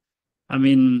 I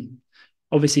mean,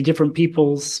 obviously different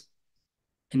peoples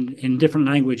in different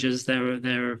languages,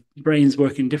 their brains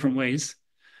work in different ways.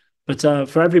 But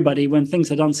for everybody, when things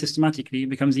are done systematically, it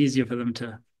becomes easier for them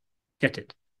to get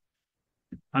it.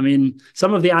 I mean,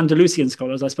 some of the Andalusian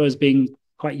scholars, I suppose, being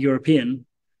quite European,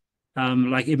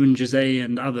 like Ibn Juzay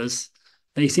and others,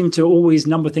 they seem to always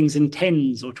number things in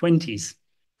 10s or 20s.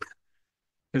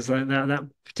 Because that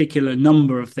particular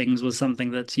number of things was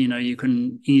something that, you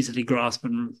can easily grasp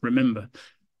and remember.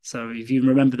 So if you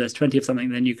remember there's 20 of something,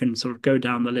 then you can sort of go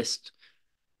down the list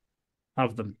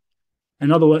of them.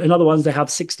 In other ones, they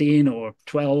have 16 or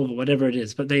 12 or whatever it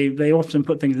is, but they often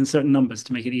put things in certain numbers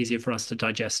to make it easier for us to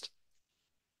digest.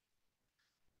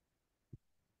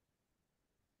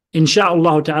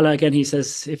 Insha'Allah ta'ala, again, he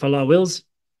says, if Allah wills,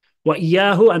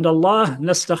 وَإِيَّاهُ, and Allah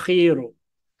نَسْتَخِيرُ.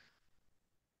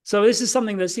 So this is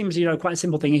something that seems, quite a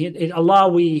simple thing. In Allah,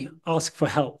 we ask for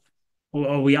help,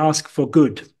 or we ask for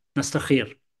good,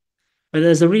 nastakhir. But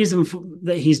there's a reason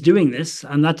that he's doing this,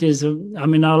 and that is, a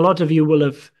lot of you will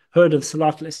have heard of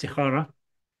Salat al-Istikhara,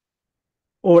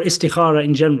 or Istikhara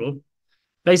in general.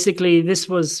 Basically, this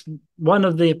was one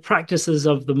of the practices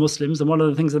of the Muslims, and one of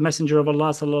the things the Messenger of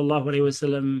Allah sallallahu alaihi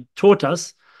wasallam taught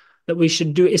us, that we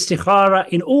should do Istikhara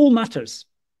in all matters,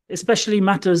 especially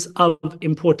matters of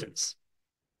importance.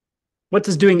 What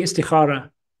does doing Istikhara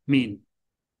mean?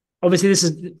 Obviously,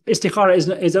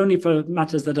 Istikhara is only for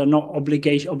matters that are not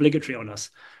obligatory on us.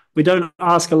 We don't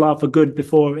ask Allah for good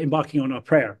before embarking on our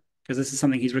prayer, because this is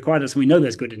something He's required us, and we know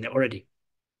there's good in it already.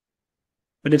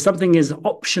 But if something is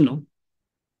optional,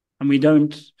 and we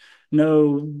don't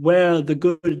know where the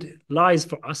good lies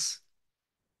for us,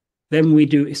 then we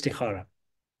do Istikhara.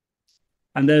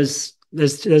 And there's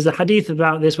a hadith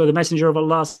about this where the Messenger of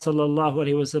Allah sallallahu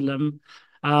alaihi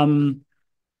wasallam,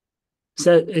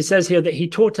 so it says here that he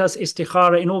taught us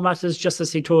Istikhara in all matters, just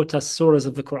as he taught us surahs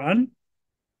of the Quran,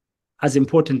 as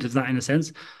important as that in a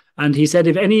sense. And he said,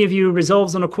 if any of you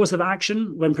resolves on a course of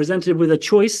action when presented with a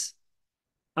choice,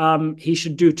 he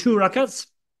should do 2 rakats,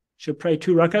 should pray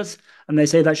 2 rakats, and they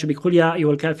say that should be Qul Ya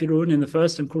Ayyuhal Kafirun in the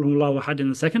first and Qul Huwallahu Ahad in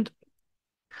the second.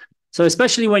 So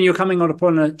especially when you're coming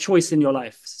upon a choice in your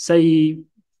life, say,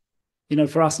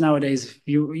 for us nowadays,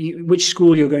 which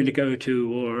school you're going to go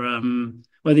to, or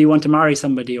whether you want to marry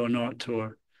somebody or not,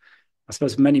 or I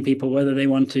suppose for many people, whether they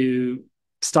want to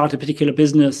start a particular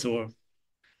business or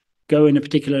go in a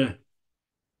particular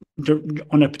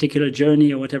on a particular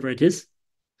journey or whatever it is,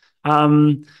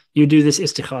 you do this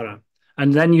istikhara.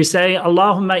 And then you say,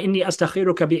 Allahumma inni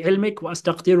astakhiruka bi'ilmik wa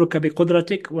astaqdiruka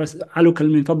biqudratik wa as'aluka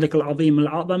min fadlik al-azim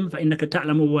al-a'zam fa innaka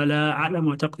ta'lamu wa la a'lamu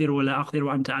wa taqdiru wa la aqdiru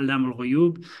wa anta 'allamul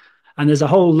ghuyub. And there's a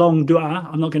whole long dua.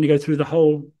 I'm not going to go through the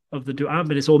whole of the dua,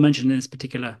 but it's all mentioned in this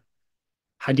particular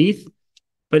hadith.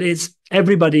 But it's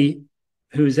everybody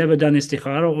who's ever done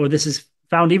istikhara, or this is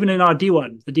found even in our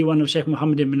diwan, the diwan of Sheikh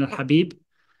Muhammad ibn al-Habib,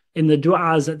 in the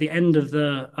du'as at the end of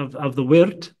the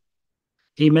wird,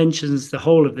 he mentions the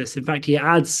whole of this. In fact, he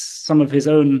adds some of his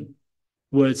own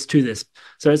words to this.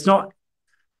 So it's not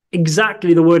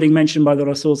exactly the wording mentioned by the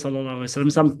Rasul sallallahu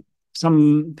alaihi wasallam.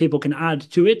 Some people can add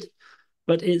to it,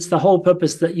 but it's the whole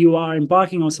purpose that you are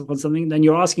embarking on something. Then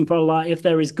you're asking for Allah, if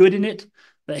there is good in it,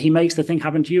 that He makes the thing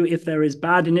happen to you. If there is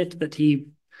bad in it, that He,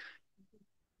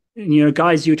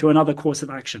 guides you to another course of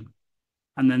action.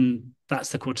 And then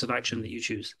that's the course of action that you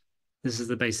choose. This is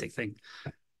the basic thing.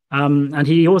 And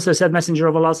he also said, Messenger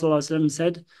of Allah sallallahu alaihi wasallam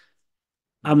said,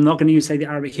 I'm not going to say the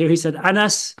Arabic here. He said,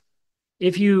 Anas,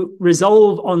 if you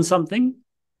resolve on something,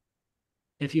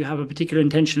 if you have a particular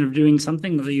intention of doing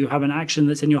something, or you have an action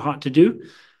that's in your heart to do,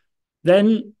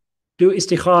 then do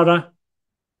istikhara,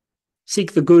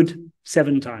 seek the good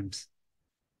 7 times.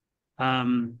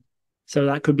 So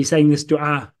that could be saying this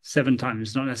dua 7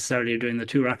 times, not necessarily doing the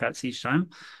 2 rakats each time.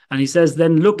 And he says,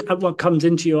 then look at what comes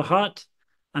into your heart,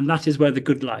 and that is where the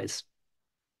good lies.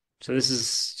 So this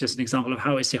is just an example of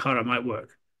how istikhara might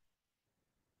work.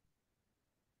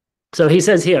 So he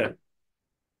says here,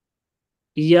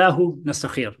 Iyahu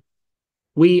nastakhir.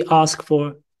 We ask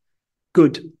for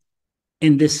good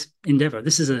in this endeavor.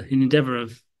 This is an endeavor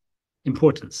of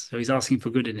importance. So he's asking for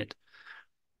good in it.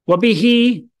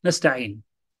 Wabihi nasta'in.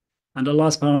 And Allah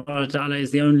subhanahu wa ta'ala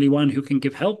is the only one who can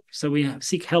give help. So we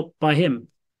seek help by Him.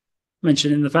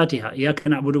 Mentioned in the Fatiha, Iyaka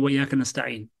na'budu wa iyaka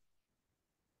nasta'in.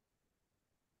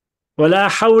 ولا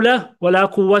حول ولا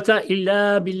قوة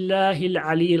إلا بالله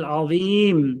العلي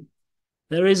العظيم.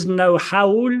 There is no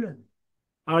hawl.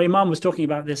 Our Imam was talking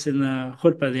about this in the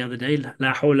khutbah the other day.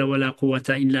 لا حول ولا قوة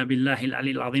إلا بالله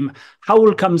العلي العظيم.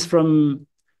 Hawl comes from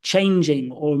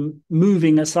changing or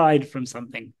moving aside from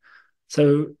something.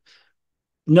 So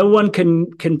no one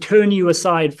can turn you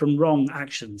aside from wrong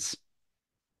actions.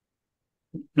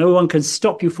 No one can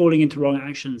stop you falling into wrong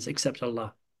actions except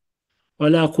Allah.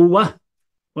 ولا قوة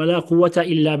ولا قوة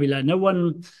إلا بالله. No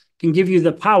one can give you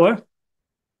the power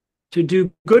to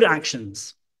do good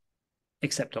actions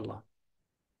except Allah.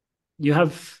 You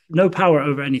have no power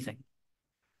over anything.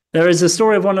 There is a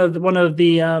story of one of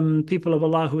the people of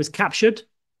Allah who was captured,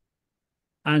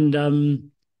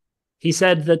 and he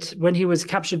said that when he was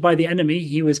captured by the enemy,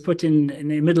 he was put in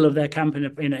the middle of their camp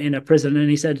in a prison, and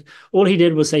he said all he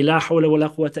did was say La hawla wa la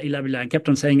quwwata illa billah, and kept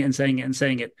on saying it and saying it and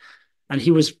saying it, and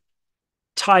he was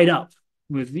tied up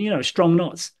with strong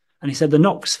knots, and he said the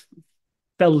knots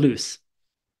fell loose,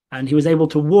 and he was able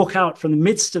to walk out from the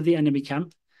midst of the enemy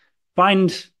camp,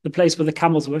 find the place where the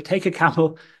camels were, take a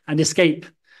camel, and escape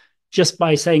just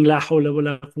by saying La hawla wa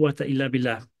la quwwata illa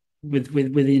billah, with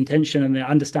the intention and the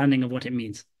understanding of what it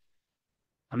means.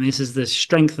 I mean, this is the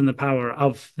strength and the power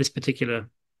of this particular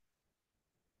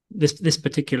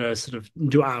sort of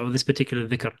dua, or this particular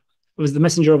dhikr. It was the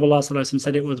Messenger of Allah sallallahu alaihi wasallam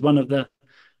said it was one of the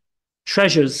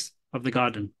treasures of the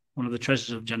garden, one of the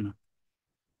treasures of Jannah.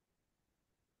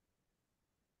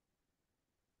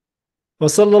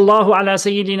 وصلى الله على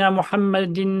سيدنا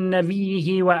محمد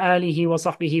نبيه وآله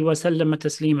وصحبه وسلم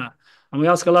تسليما. And we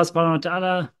ask Allah subhanahu wa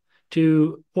ta'ala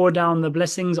to pour down the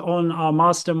blessings on our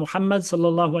master Muhammad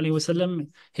sallallahu alaihi wasallam,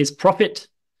 his prophet,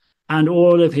 and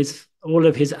all of his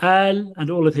al and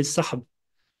all of his sahab,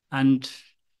 and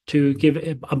to give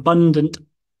abundant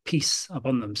peace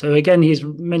upon them. So again,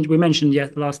 we mentioned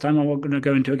last time, I'm not going to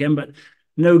go into again, but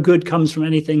no good comes from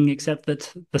anything except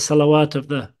that the salawat of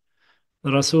the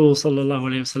Rasul sallallahu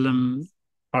alaihi wasallam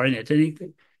are in it.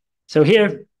 So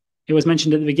here it was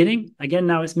mentioned at the beginning. Again,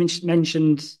 now it's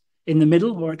mentioned in the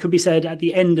middle, or it could be said at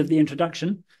the end of the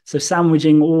introduction. So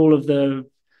sandwiching all of the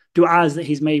du'as that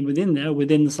he's made within the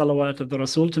salawat of the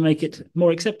Rasul to make it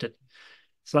more accepted.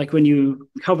 It's like when you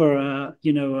cover,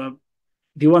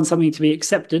 if you want something to be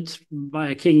accepted by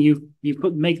a king, you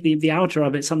make the outer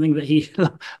of it something that he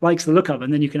likes the look of,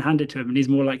 and then you can hand it to him, and he's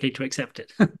more likely to accept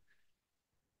it.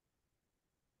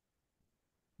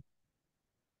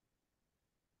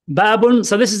 Babun.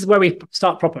 So this is where we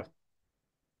start proper.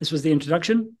 This was the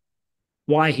introduction,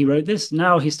 why he wrote this.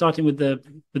 Now he's starting with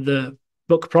the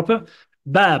book proper.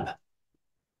 Bab.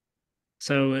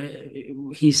 So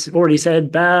he's already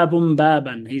said babun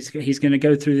baban. He's going to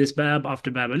go through this bab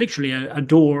after bab, literally a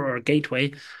door or a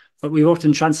gateway. But we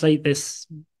often translate this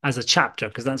as a chapter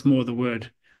because that's more the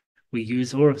word we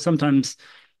use. Or sometimes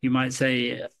you might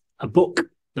say a book,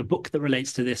 the book that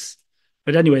relates to this.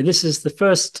 But anyway, this is the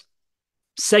first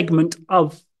segment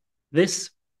of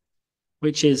this,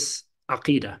 which is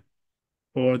Aqeedah,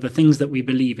 or the things that we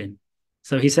believe in.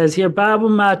 So he says here, Babu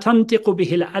ma tantiqu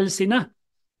bihi al-alsina,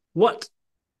 what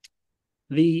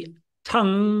the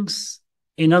tongues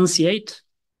enunciate,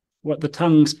 what the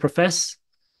tongues profess,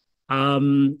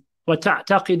 وَتَعْتَقِدُهُ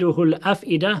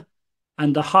الْأَفْئِدَةِ,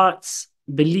 and the hearts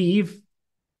believe.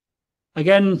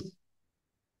 Again,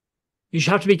 you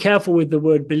should have to be careful with the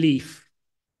word belief,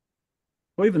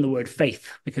 or even the word faith,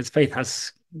 because faith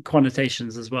has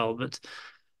connotations as well. But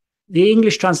the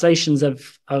English translations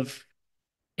of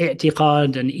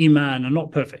i'tiqad and iman are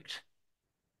not perfect.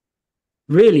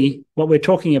 Really, what we're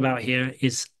talking about here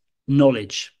is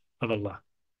knowledge of Allah,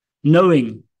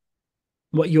 knowing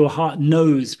what your heart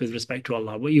knows with respect to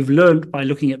Allah, what you've learned by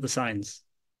looking at the signs.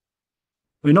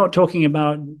 We're not talking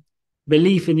about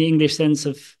belief in the English sense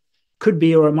of could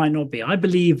be or it might not be. I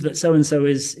believe that so-and-so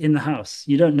is in the house.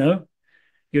 You don't know.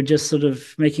 You're just sort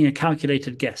of making a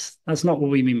calculated guess. That's not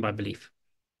what we mean by belief.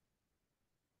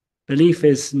 Belief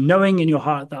is knowing in your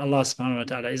heart that Allah subhanahu wa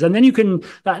ta'ala is. And then you can,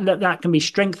 that can be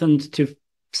strengthened to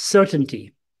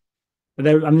certainty.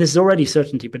 There, I mean, this is already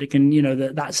certainty, but it can,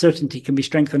 that certainty can be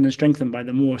strengthened and strengthened by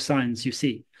the more signs you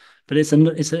see. But it's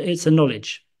a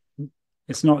knowledge.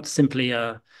 It's not simply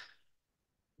a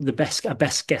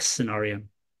best guess scenario.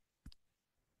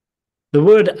 The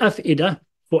word af'idah,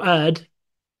 fu'ad,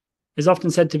 is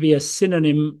often said to be a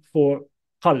synonym for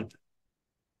qalb,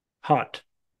 heart.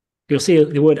 You'll see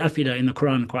the word af'idah in the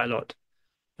Quran quite a lot.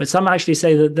 But some actually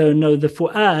say that the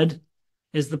fu'ad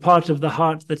is the part of the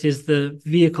heart that is the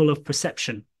vehicle of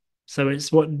perception. So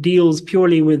it's what deals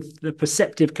purely with the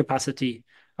perceptive capacity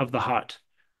of the heart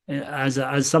as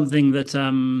something that,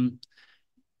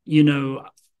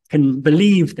 can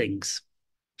believe things,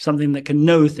 something that can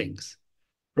know things,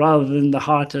 rather than the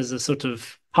heart as a sort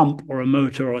of pump or a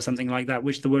motor or something like that,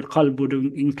 which the word qalb would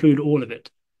include all of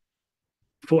it.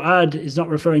 Fu'ad is not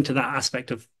referring to that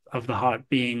aspect of the heart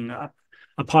being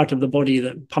a part of the body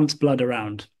that pumps blood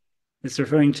around. It's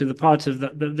referring to the part of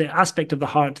the aspect of the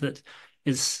heart that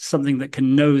is something that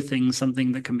can know things,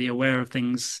 something that can be aware of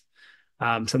things,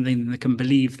 something that can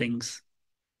believe things.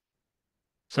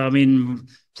 So, I mean,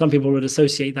 some people would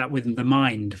associate that with the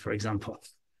mind, for example.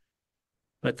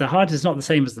 But the heart is not the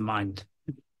same as the mind.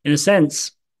 In a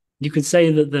sense, you could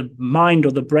say that the mind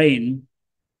or the brain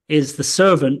is the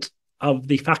servant of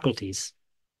the faculties.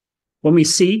 When we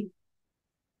see,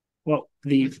 well,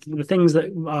 the things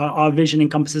that our vision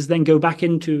encompasses then go back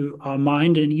into our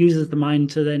mind, and it uses the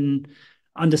mind to then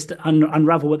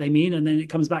unravel what they mean, and then it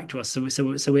comes back to us.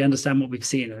 So we understand what we've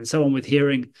seen, and so on with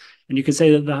hearing. And you can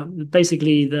say that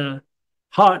basically the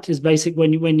heart is basic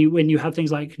when you have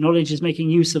things like knowledge is making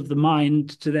use of the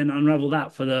mind to then unravel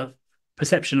that for the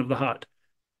perception of the heart.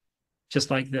 Just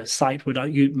like the sight would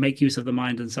make use of the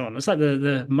mind and so on. It's like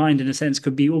the mind, in a sense,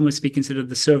 could almost be considered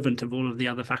the servant of all of the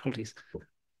other faculties.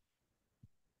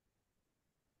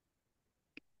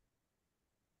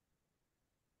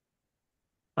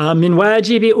 Min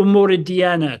wajibi umur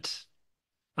ad-diyanat.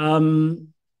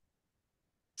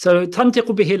 So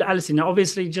tantiqu bihi al-alsina.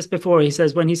 Obviously, just before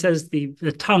when he says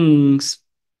the tongues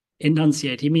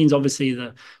enunciate, he means obviously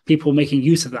the people making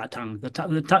use of that tongue.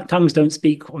 The tongues don't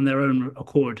speak on their own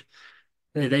accord.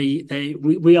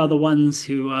 We are the ones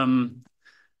who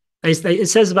it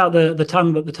says about the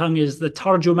tongue that the tongue is the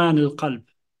tarjuman al-qalb,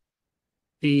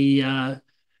 the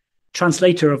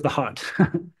translator of the heart.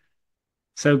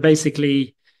 So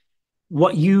basically,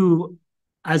 what you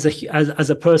as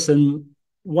a person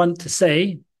want to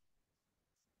say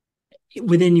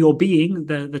within your being,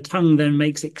 the tongue then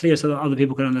makes it clear so that other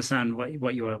people can understand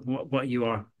what you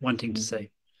are wanting to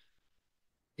say.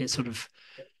 It sort of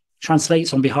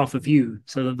translates on behalf of you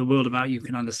so that the world about you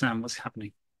can understand what's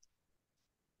happening.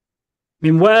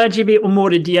 Min wajibi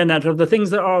umur ad-diyanat, of the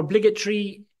things that are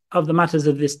obligatory of the matters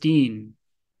of this deen.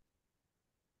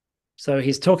 So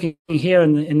he's talking here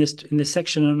in this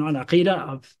section on Aqeedah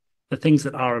of the things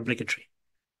that are obligatory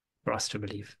for us to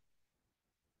believe.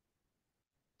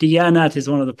 Diyanat is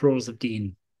one of the plurals of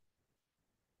deen,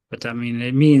 but I mean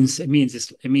it means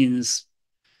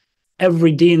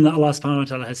every deen that Allah subhanahu wa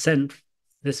ta'ala has sent.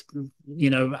 This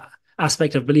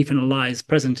aspect of belief in Allah is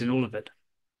present in all of it.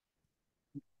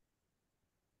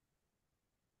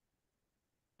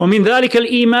 ومن ذلك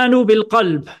الإيمان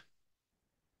بالقلب.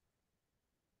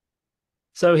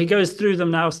 So he goes through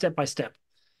them now step by step.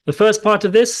 The first part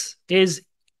of this is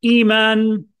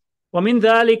Iman. وَمِن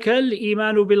ذَلِكَ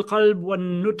الْإِيمَانُ بِالْقَلْبِ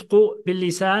وَالنُّطْقُ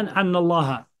بِاللِّسَانِ أَنَّ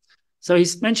اللَّهَ. So he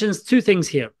mentions two things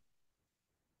here.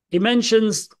 He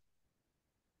mentions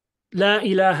La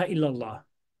ilaha illallah,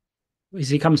 as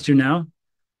he comes to now.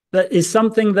 That is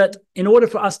something that in order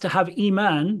for us to have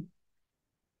Iman,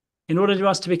 in order for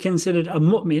us to be considered a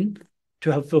mu'min,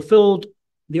 to have fulfilled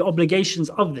the obligations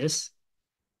of this,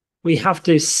 we have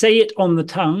to say it on the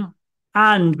tongue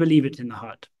and believe it in the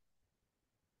heart.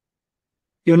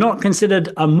 You're not considered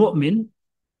a mu'min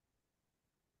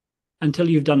until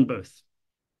you've done both.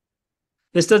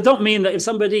 This does not mean that if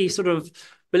somebody sort of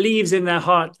believes in their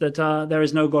heart that there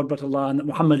is no God but Allah and that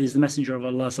Muhammad is the messenger of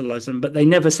Allah, but they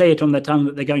never say it on their tongue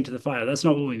that they're going to the fire. That's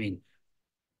not what we mean.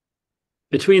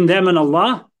 Between them and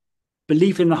Allah,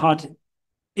 belief in the heart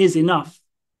is enough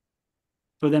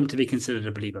for them to be considered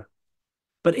a believer.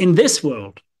 But in this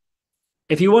world,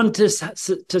 if you want to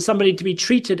somebody to be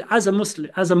treated as a Muslim,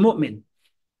 as a mu'min,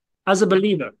 as a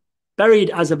believer,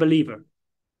 buried as a believer,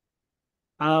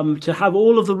 to have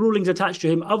all of the rulings attached to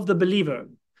him of the believer,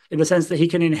 in the sense that he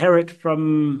can inherit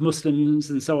from Muslims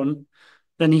and so on,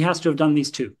 then he has to have done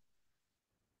these two.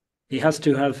 He has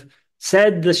to have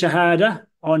said the Shahada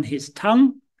on his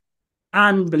tongue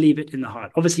and believe it in the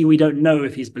heart. Obviously, we don't know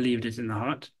if he's believed it in the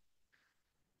heart.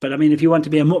 But I mean, if you want to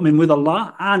be a mu'min with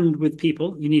Allah and with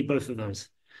people, you need both of those.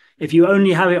 If you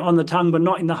only have it on the tongue but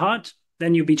not in the heart,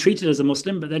 then you'll be treated as a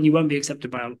Muslim, but then you won't be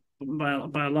accepted by Allah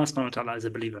subhanahu wa ta'ala as a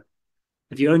believer.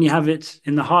 If you only have it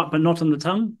in the heart but not on the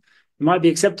tongue, you might be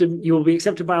accepted, you will be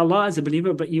accepted by Allah as a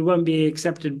believer, but you won't be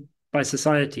accepted by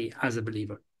society as a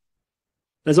believer.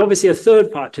 There's obviously a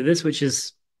third part to this, which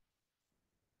is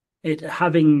it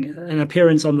having an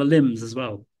appearance on the limbs as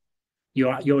well.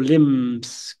 Your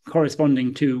limbs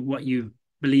corresponding to what you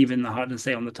believe in the heart and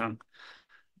say on the tongue.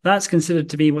 That's considered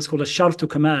to be what's called a shartu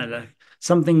kamal,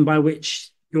 something by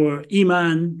which your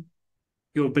iman,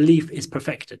 your belief is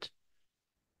perfected.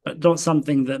 But not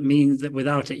something that means that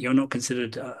without it, you're not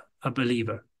considered a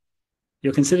believer.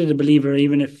 You're considered a believer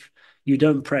even if you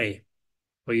don't pray,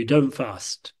 or you don't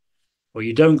fast, or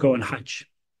you don't go on Hajj.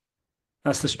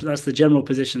 That's the general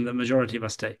position that the majority of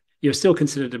us take. You're still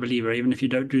considered a believer even if you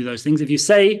don't do those things. If you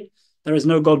say there is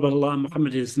no God but Allah,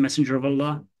 Muhammad is the messenger of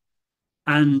Allah,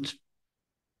 and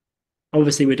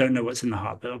obviously we don't know what's in the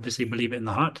heart, but obviously believe it in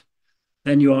the heart,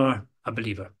 then you are a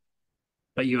believer.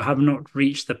 But you have not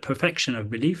reached the perfection of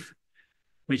belief,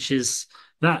 which is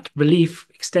that belief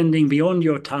extending beyond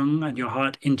your tongue and your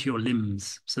heart into your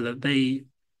limbs, so that they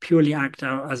purely act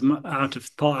out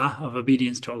of ta'ah, of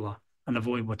obedience to Allah, and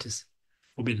avoid what is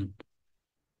forbidden.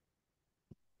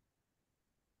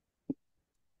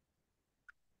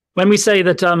 When we say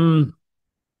that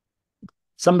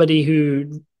somebody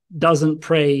who doesn't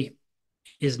pray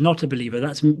is not a believer,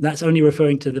 that's only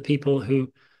referring to the people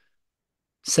who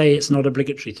say it's not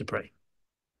obligatory to pray,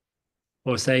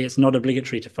 or say it's not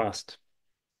obligatory to fast.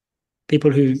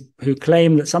 People who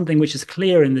claim that something which is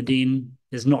clear in the deen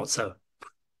is not so.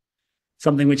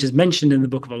 Something which is mentioned in the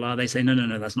book of Allah, they say,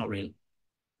 no, that's not real.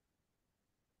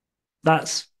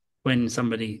 That's when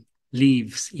somebody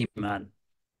leaves Iman.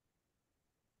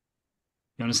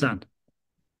 You understand?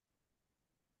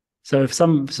 So if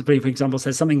somebody, for example,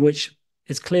 says something which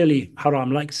is clearly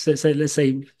haram, like let's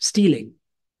say stealing.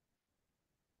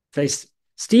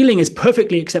 Stealing is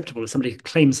perfectly acceptable if somebody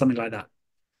claims something like that.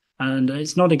 And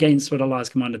it's not against what Allah has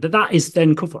commanded. That is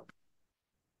then kufr.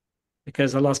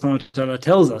 Because Allah subhanahu wa ta'ala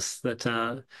tells us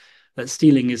that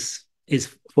stealing is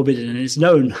forbidden, and it's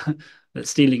known that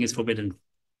stealing is forbidden.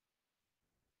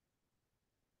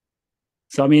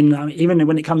 So I mean, even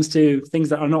when it comes to things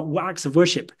that are not acts of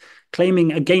worship,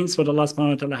 claiming against what Allah subhanahu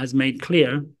wa ta'ala has made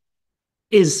clear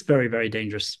is very, very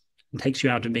dangerous and takes you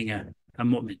out of being a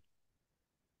mu'min.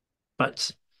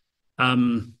 But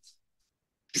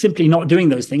simply not doing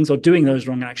those things or doing those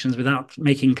wrong actions without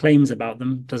making claims about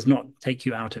them does not take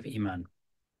you out of Iman.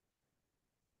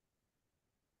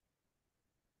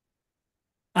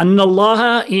 أن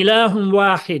الله إله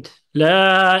واحد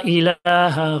لا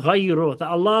إله غيره. That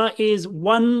Allah is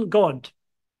one God.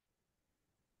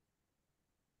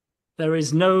 There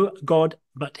is no God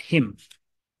but Him.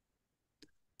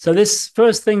 So this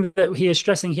first thing that he is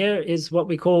stressing here is what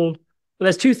we call, well,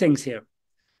 there's two things here.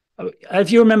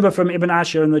 If you remember from Ibn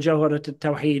Ashir and the Jawharat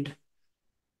al-Tawheed,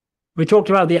 we talked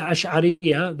about the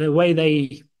Ash'ariyah, the way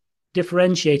they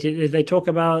differentiate it is they talk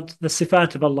about the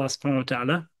sifat of Allah subhanahu wa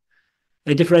ta'ala.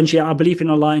 They differentiate our belief in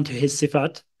Allah into His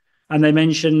sifat, and they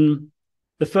mention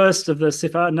the first of the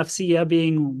sifat, nafsiyah,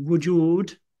 being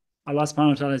wujud, Allah subhanahu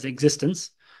wa ta'ala's existence,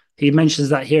 he mentions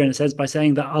that here, and it says by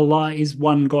saying that Allah is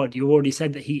one God. You already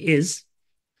said that He is.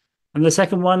 And the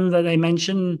second one that they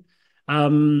mention,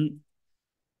 or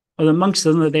amongst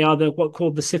them, that they are what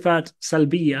called the sifat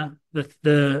salbiya,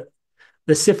 the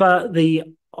sifa,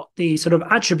 the sort of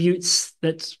attributes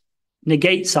that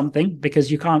negate something,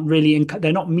 because you can't really,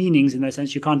 they're not meanings in that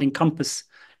sense. You can't encompass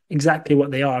exactly what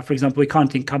they are. For example, we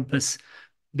can't encompass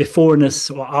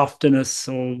beforeness or afterness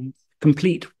or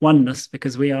complete oneness,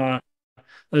 because we are,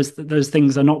 those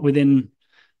things are not within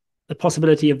the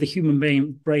possibility of the human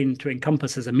brain to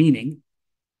encompass as a meaning.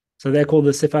 So they're called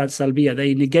the sifat salbiya.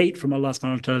 They negate from Allah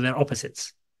subhanahu wa ta'ala their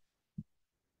opposites.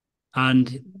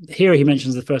 And here he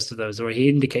mentions the first of those, or he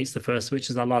indicates the first, which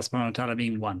is Allah subhanahu wa ta'ala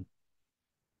being one.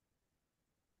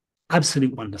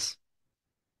 Absolute oneness.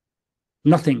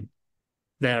 Nothing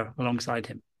there alongside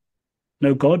him.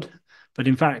 No God, but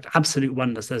in fact, absolute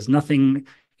oneness. There's nothing.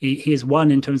 He is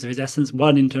one in terms of his essence,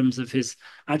 one in terms of his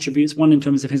attributes, one in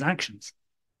terms of his actions,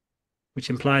 which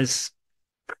implies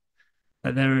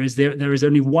that there is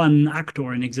only one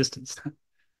actor in existence.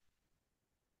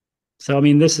 So, I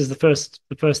mean, this is the first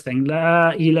thing.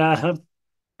 La ilaha,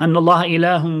 and Allah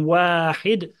ilahun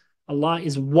wahid. Allah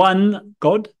is one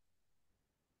God.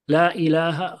 La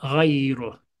ilaha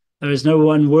ghayruh. There is no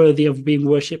one worthy of being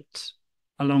worshipped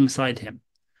alongside him.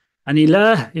 And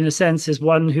ilah, in a sense, is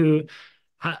one who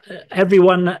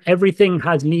everything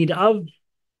has need of,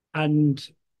 and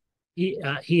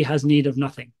he has need of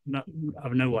nothing,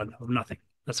 of no one, of nothing.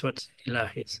 That's what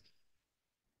ilah is.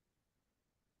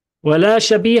 وَلَا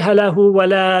شَبِيهَ لَهُ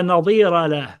وَلَا نَظِيرَ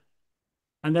لَهُ.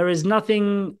 And there is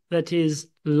nothing that is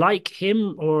like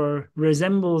him or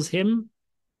resembles him.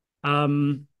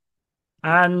 And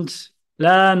لَا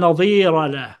نَظِيرَ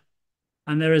لَهُ.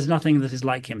 And there is nothing that is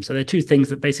like him. So there are two things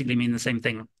that basically mean the same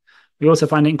thing. We also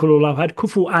find in Qul Huwallahu Ahad,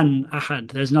 kufu'an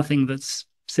ahad. There's nothing that's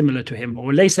similar to him.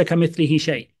 Or laysa kamithlihi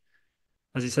shay.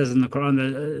 As it says in the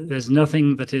Quran, there's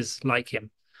nothing that is like him.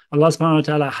 Allah subhanahu wa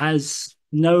ta'ala has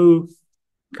no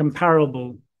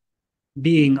comparable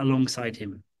being alongside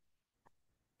him.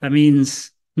 That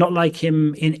means not like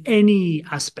him in any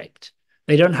aspect.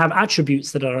 They don't have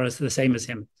attributes that are the same as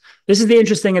him. This is the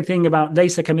interesting thing about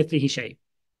laysa kamithlihi shay.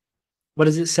 What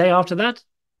does it say after that?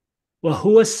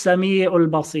 وَهُوَ السَّمِيعُ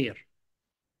الْبَصِيرُ.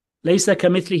 لَيْسَ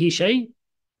كَمِثْلِهِ شَيْءٍ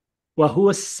وَهُوَ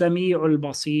السَّمِيعُ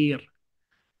الْبَصِيرُ.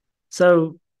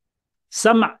 So,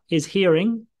 sam' is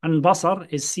hearing and basar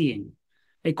is seeing.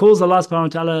 It calls Allah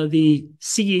subhanahu wa ta'ala the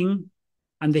seeing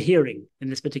and the hearing in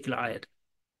this particular ayat,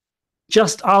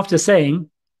 just after saying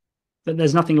that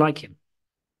there's nothing like him.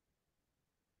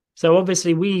 So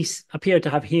obviously we appear to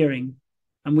have hearing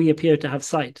and we appear to have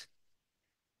sight.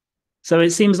 So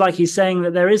it seems like he's saying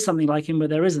that there is something like him,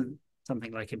 but there isn't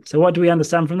something like him. So what do we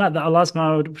understand from that? That Allah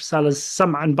subhanahu wa ta'ala's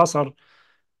sam' and basar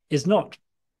is not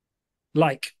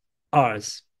like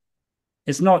ours.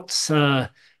 It's not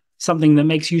something that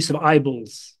makes use of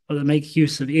eyeballs or that makes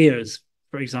use of ears,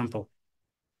 for example.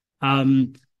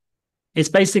 It's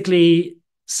basically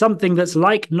something that's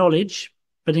like knowledge,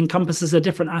 but encompasses a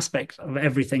different aspect of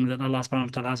everything that Allah subhanahu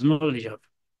wa ta'ala has knowledge of,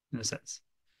 in a sense.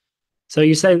 So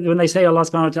you say, when they say Allah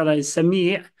subhanahu wa ta'ala is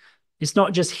sami', it's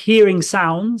not just hearing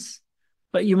sounds,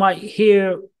 but you might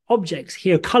hear objects,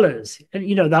 hear colors. And,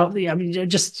 you know, I mean,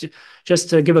 just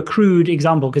to give a crude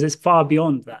example, because it's far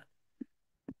beyond that.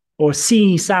 Or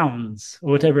see sounds,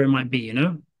 or whatever it might be, you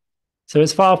know? So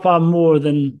it's far, far more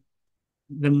than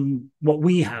what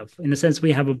we have. In a sense,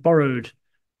 we have a borrowed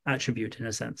attribute, in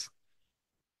a sense.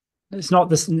 It's not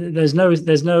this, there's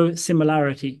no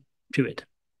similarity to it.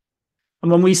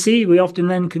 And when we see, we often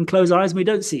then can close our eyes and we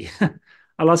don't see.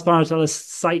 Allah subhanahu wa ta'ala's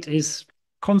sight is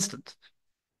constant.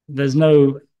 There's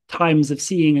no times of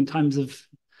seeing and times of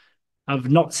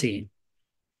not seeing.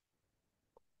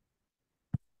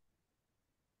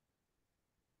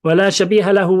 وَلَا شَبِيهَ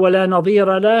لَهُ وَلَا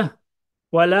نَظِيرَ لَهُ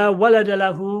وَلَا وَلَدَ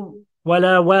لَهُ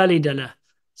وَلَا وَالِدَ لَهُ.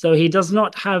 So he does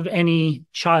not have any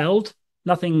child.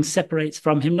 Nothing separates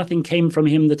from him. Nothing came from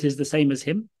him that is the same as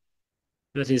him,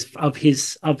 that is of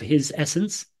his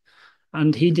essence.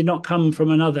 And he did not come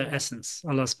from another essence,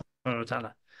 Allah subhanahu wa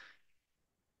ta'ala.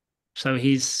 So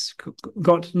he's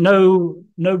got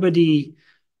nobody,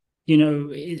 you know,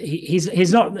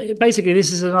 he's not, basically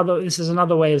this is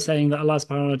another way of saying that Allah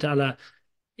subhanahu wa ta'ala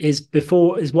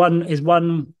is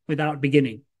one without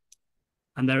beginning.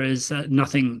 And there is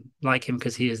nothing like him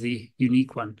because he is the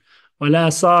unique one. وَلَا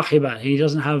صَاحِبَ. He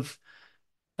doesn't have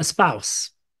a spouse.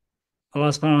 Allah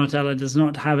subhanahu wa ta'ala does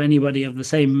not have anybody of the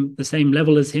same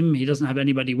level as him. He doesn't have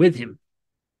anybody with him.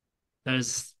 Allah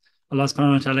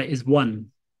subhanahu wa ta'ala is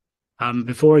one.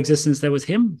 Before existence there was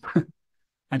him,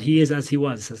 and he is as he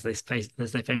was, as they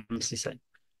famously say.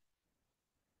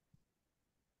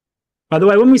 By the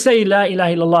way, when we say La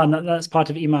ilaha illallah, that's part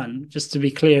of Iman, just to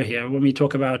be clear here, when we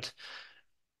talk about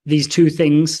these two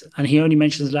things, and he only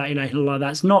mentions La ilaha illallah,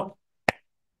 that's not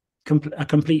a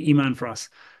complete Iman for us.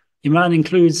 Iman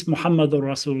includes Muhammadur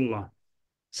Rasulullah,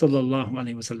 sallallahu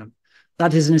alaihi wasallam.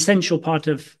 That is an essential part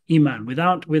of Iman.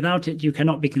 Without it, you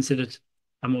cannot be considered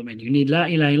a mu'min. You need La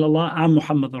ilaha illallah and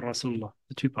Muhammadur Rasulullah,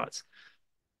 the two parts.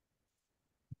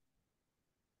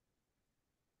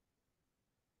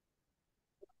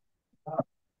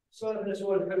 Can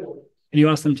you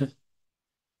ask them to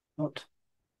not?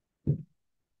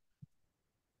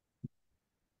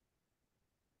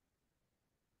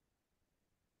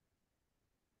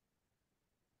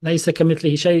 ليس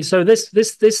كمثله شيء. So this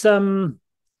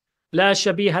لا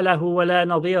شبيه له ولا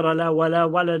نظير له ولا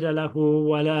ولد له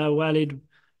ولا والد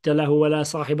له ولا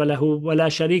صاحب له ولا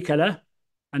شريك له,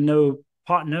 and no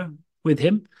partner with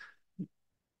him.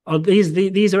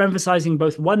 These are emphasizing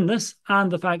both oneness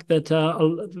and the fact that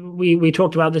we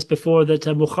talked about this before, that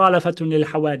mukhalafatun lil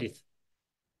hawadith,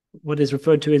 what is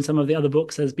referred to in some of the other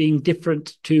books as being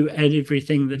different to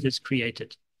everything that is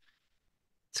created.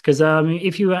 It's because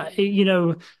if you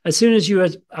as soon as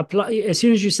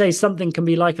you say something can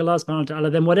be like Allah subhanahu wa ta'ala,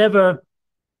 then whatever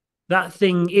that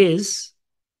thing is,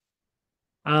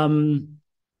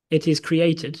 it is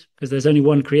created, because there's only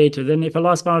one creator. Then if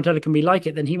Allah subhanahu wa ta'ala can be like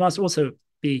it, then he must also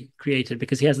be created,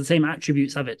 because he has the same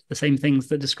attributes of it, the same things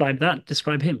that describe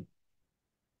him.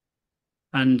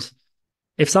 And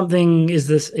if something is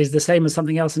the same as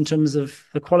something else in terms of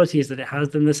the qualities that it has,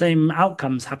 then the same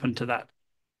outcomes happen to that.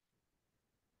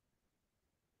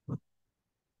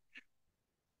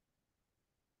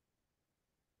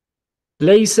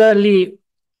 ليس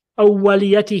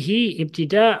لأوليته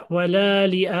ابتداء ولا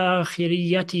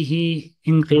لآخريته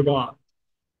انقضاء.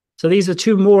 So these are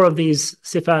two more of these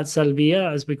sifat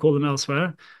salbiya, as we call them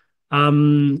elsewhere,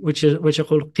 which are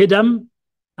called qidam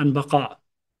and baqa.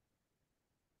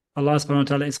 Allah subhanahu wa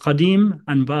ta'ala is qadim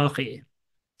and baqi.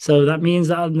 So that means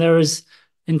that there is,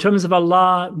 in terms of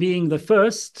Allah being the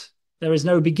first, there is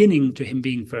no beginning to him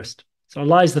being first. So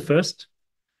Allah is the first,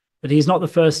 but he's not the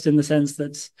first in the sense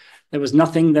that there was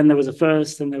nothing, then there was a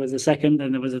first, then there was a second,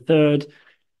 then there was a third.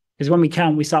 Because when we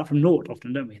count, we start from naught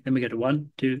often, don't we? Then we go to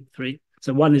 1, 2, 3.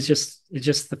 So one is just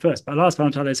the first. But Allah subhanahu wa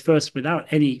ta'ala is first without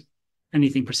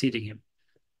anything preceding him.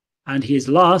 And he is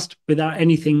last without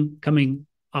anything coming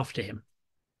after him.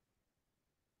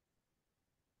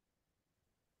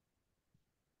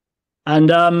 And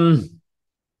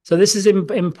so this is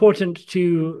important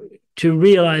to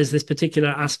realize this particular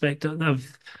aspect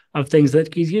of things,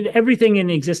 that everything in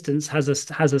existence has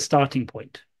a starting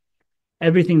point.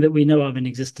 Everything that we know of in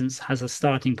existence has a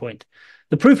starting point.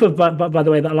 The proof of, by the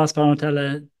way, that Allah subhanahu wa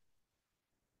ta'ala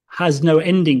has no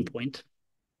ending point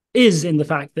is in the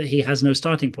fact that he has no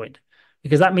starting point,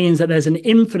 because that means that there's an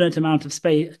infinite amount of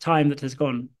time that has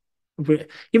gone.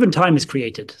 Even time is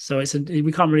created, so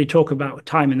we can't really talk about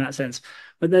time in that sense,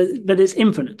 but it's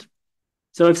infinite.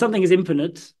 So if something is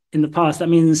infinite in the past, that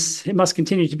means it must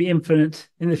continue to be infinite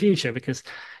in the future, because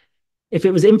if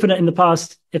it was infinite in the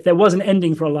past, if there was an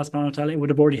ending for Allah subhanahu wa ta'ala, it would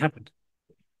have already happened.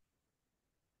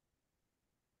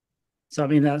 So I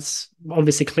mean, that's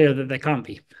obviously clear that there can't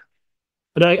be.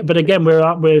 But again,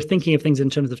 we're thinking of things in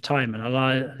terms of time, and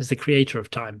Allah is the creator of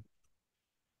time.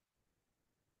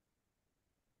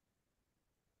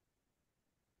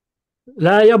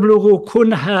 لا يبلغ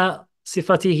كنها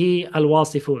صفته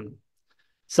الواصفون.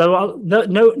 So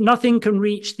nothing can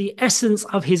reach the essence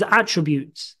of his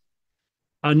attributes.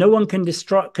 No one can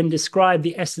describe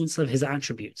the essence of his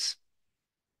attributes.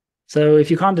 So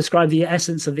if you can't describe the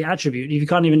essence of the attribute, if you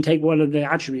can't even take one of the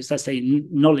attributes, let's say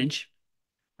knowledge,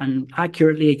 and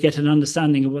accurately get an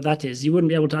understanding of what that is, you wouldn't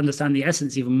be able to understand the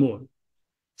essence even more.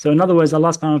 So in other words, Allah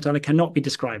subhanahu wa ta'ala cannot be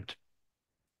described.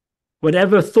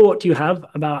 Whatever thought you have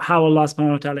about how Allah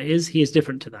subhanahu wa ta'ala is, he is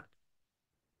different to that.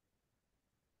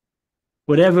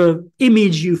 Whatever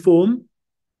image you form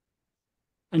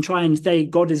and try and say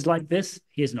God is like this,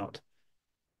 he is not.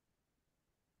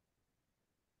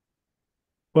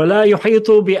 وَلَا يُحِيطُ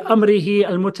بِأَمْرِهِ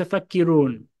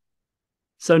الْمُتَفَكِّرُونَ.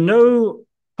 So no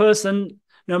person,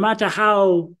 no matter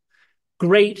how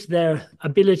great their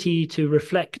ability to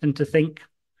reflect and to think,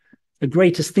 the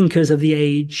greatest thinkers of the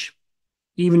age,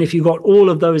 even if you got all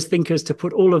of those thinkers to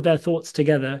put all of their thoughts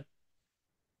together,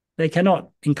 they cannot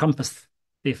encompass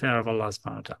the affair of Allah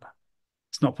subhanahu wa ta'ala.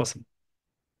 It's not possible.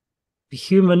 The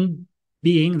human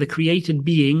being, the created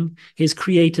being, his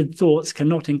created thoughts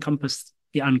cannot encompass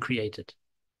the uncreated,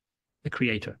 the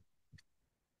creator.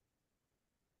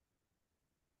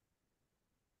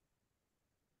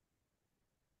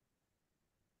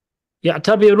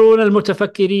 يعتبرون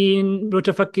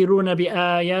المتفكرون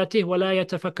بآياته ولا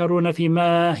يتفكرون في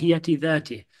ماهية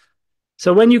ذاته.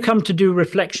 So when you come to do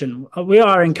reflection, we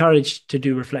are encouraged to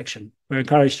do reflection. We're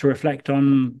encouraged to reflect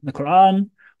on the Quran.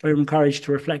 We're encouraged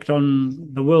to reflect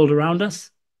on the world around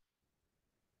us.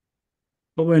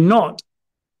 But we're not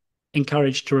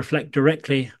encouraged to reflect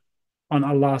directly on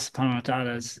Allah subhanahu wa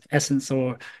ta'ala's essence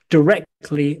or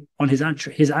directly on his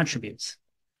attributes,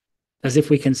 as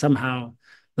if we can somehow,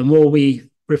 the more we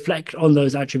reflect on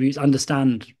those attributes,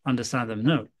 understand them.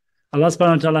 No. Allah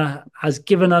subhanahu wa ta'ala has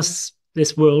given us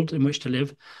this world in which to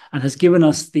live and has given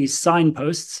us these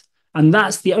signposts, and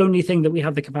that's the only thing that we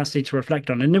have the capacity to reflect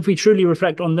on. And if we truly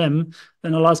reflect on them,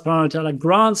 then Allah subhanahu wa ta'ala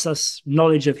grants us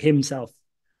knowledge of himself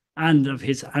and of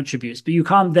his attributes. But you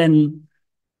can't then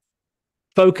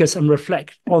focus and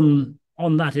reflect on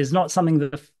that. It's not something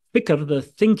that the fiqh, the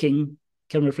thinking,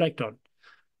 can reflect on.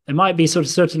 There might be sort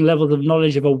of certain levels of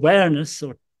knowledge of awareness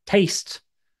or taste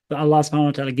that Allah subhanahu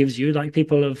wa ta'ala gives you, like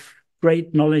people of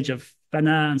great knowledge of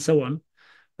fana and so on,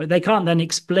 but they can't then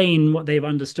explain what they've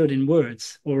understood in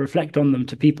words or reflect on them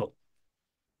to people.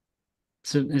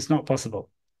 So it's not possible.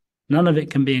 None of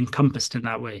it can be encompassed in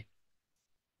that way.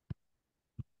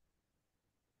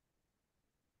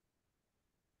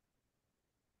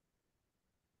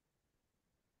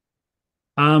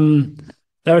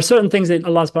 There are certain things that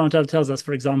Allah subhanahu wa ta'ala tells us,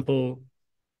 for example,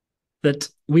 that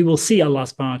we will see Allah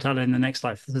subhanahu wa ta'ala in the next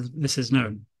life. This is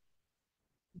known.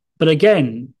 But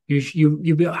again,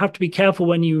 you have to be careful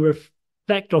when you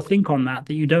reflect or think on that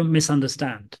you don't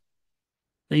misunderstand,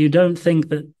 that you don't think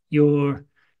that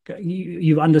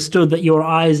you've understood that your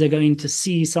eyes are going to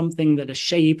see something, that a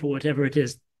shape or whatever it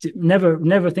is.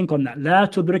 Never think on that. La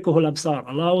tudrikuhu al-absar.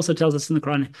 Allah also tells us in the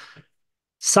Quran,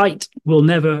 sight will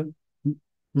never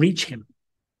reach him,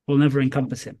 will never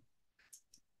encompass him.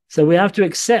 So we have to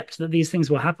accept that these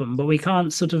things will happen, but we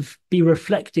can't sort of be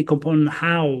reflecting upon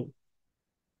how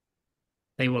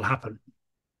they will happen,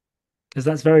 because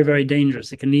that's very, very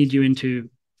dangerous. It can lead you into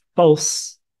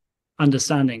false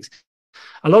understandings.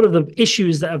 A lot of the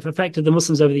issues that have affected the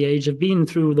Muslims over the age have been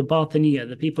through the batiniya,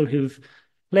 the people who've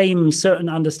claimed certain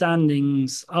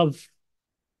understandings of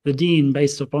the deen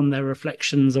based upon their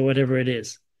reflections or whatever it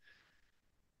is.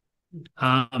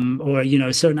 Or,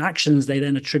 certain actions they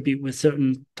then attribute with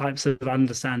certain types of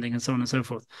understanding and so on and so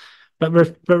forth. But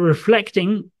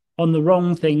reflecting on the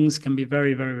wrong things can be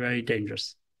very, very, very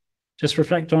dangerous. Just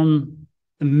reflect on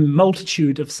the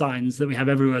multitude of signs that we have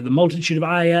everywhere, the multitude of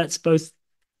ayats, both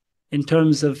in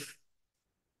terms of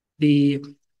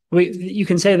you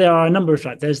can say there are a number of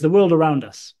types. There's the world around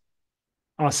us,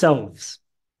 ourselves.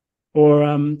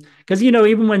 Or because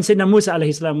even when Sayyidina Musa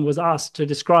alayhi salam was asked to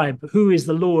describe who is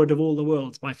the Lord of all the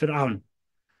worlds by Fir'aun,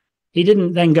 he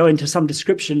didn't then go into some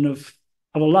description of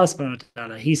Allah subhanahu wa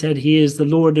ta'ala. He said he is the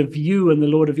Lord of you and the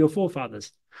Lord of your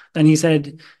forefathers. Then he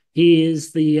said he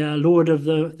is the Lord of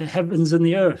the heavens and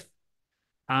the earth.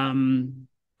 And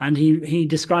he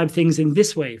described things in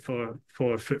this way for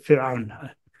Fir'aun.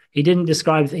 He didn't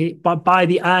describe by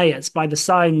the ayats, by the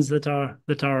signs that are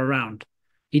around.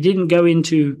 He didn't go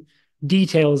into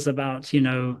details about,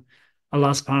 Allah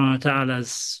subhanahu wa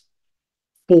ta'ala's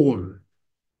form,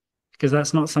 because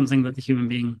that's not something that the human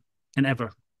being can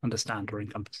ever understand or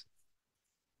encompass.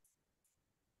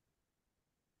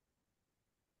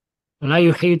 ولا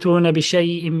يحيطون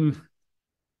بشيء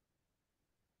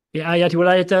بآياته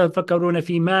ولا يتفكرون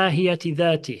في ماهية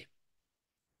ذاته.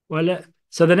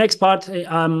 So the next part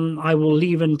I will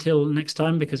leave until next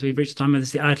time, because we've reached the time of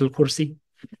this, the Ayat al-Kursi.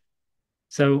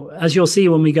 So as you'll see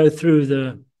when we go through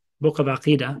the book of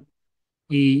Aqeedah,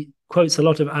 he quotes a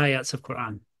lot of ayats of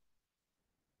Quran,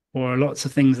 or lots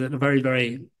of things that are very,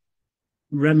 very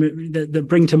that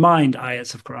bring to mind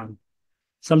ayats of Quran.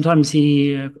 Sometimes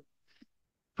he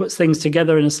puts things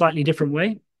together in a slightly different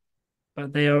way,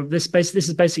 but this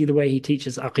is basically the way he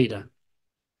teaches Aqeedah.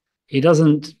 He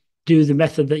doesn't do the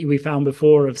method that we found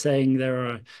before of saying there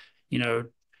are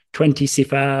 20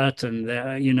 sifat and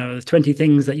 20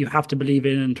 things that you have to believe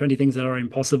in and 20 things that are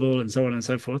impossible and so on and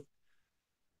so forth.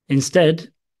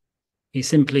 Instead, he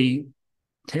simply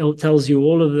tells you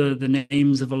all of the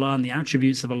names of Allah and the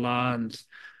attributes of Allah and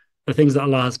the things that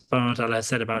Allah subhanahu wa ta'ala has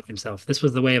said about himself. This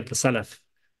was the way of the Salaf,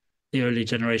 the early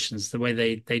generations, the way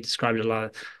they described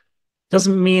Allah.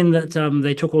 Doesn't mean that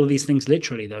they took all of these things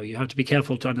literally, though. You have to be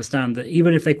careful to understand that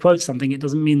even if they quote something, it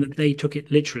doesn't mean that they took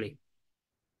it literally.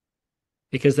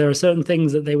 Because there are certain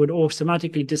things that they would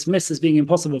automatically dismiss as being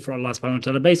impossible for Allah subhanahu wa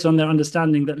ta'ala based on their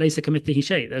understanding that laysa kamithlihi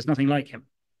shay, there's nothing like him.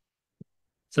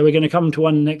 So we're going to come to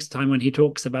one next time when he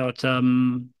talks about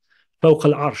fawq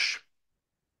al-arsh,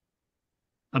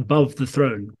 above the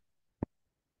throne.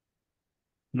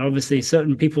 And obviously,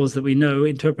 certain peoples that we know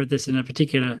interpret this in a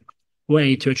particular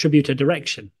way to attribute a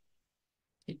direction,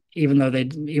 even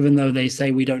though they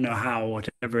say we don't know how, or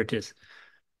whatever it is.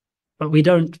 But they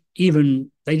didn't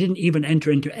even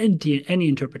enter into any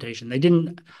interpretation. They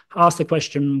didn't ask the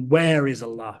question, where is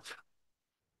Allah?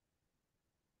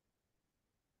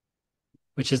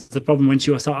 Which is the problem. Once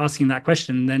you start asking that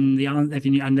question, then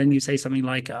and then you say something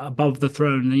like above the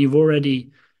throne, then you've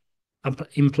already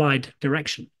implied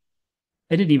direction.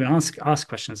 They didn't even ask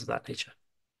questions of that nature.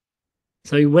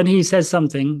 So when he says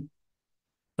something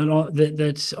that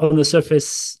on the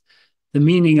surface, the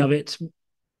meaning of it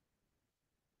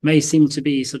may seem to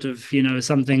be sort of,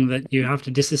 something that you have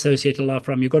to disassociate Allah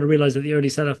from. You've got to realize that the early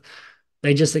Salaf,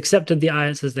 they just accepted the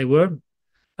ayats as they were.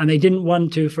 And they didn't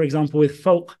want to, for example, with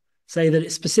folk, say that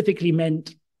it specifically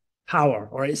meant power,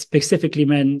 or it specifically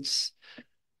meant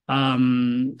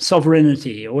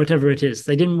sovereignty, or whatever it is.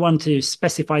 They didn't want to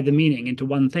specify the meaning into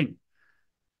one thing,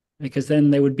 because then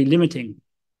they would be limiting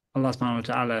Allah subhanahu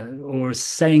wa ta'ala, or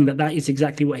saying that that is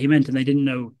exactly what he meant, and they didn't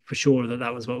know for sure that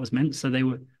that was what was meant. So they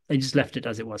just left it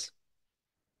as it was,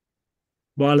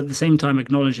 while at the same time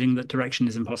acknowledging that direction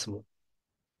is impossible.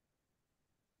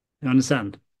 You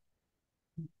understand?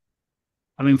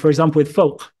 I mean, for example, with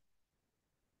folk,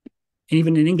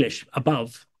 even in English,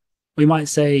 above, we might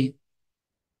say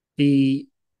the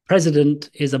president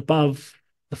is above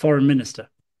the foreign minister.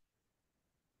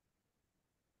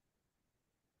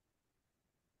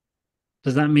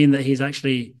 Does that mean that he's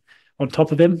actually on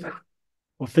top of him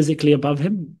or physically above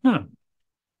him? No.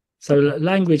 So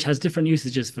language has different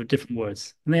usages for different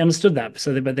words. And they understood that,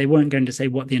 but they weren't going to say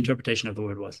what the interpretation of the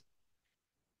word was.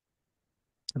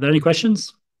 Are there any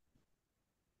questions?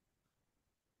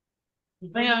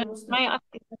 May I ask?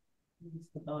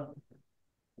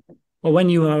 Well, when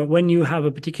you have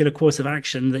a particular course of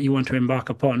action that you want to embark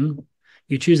upon,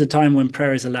 you choose a time when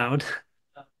prayer is allowed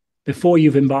before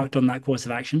you've embarked on that course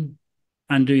of action,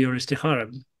 and do your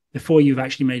istikhara before you've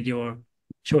actually made your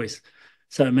choice.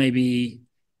 So maybe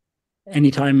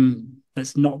any time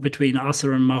that's not between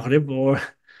Asr and Maghrib, or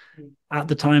at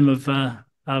the time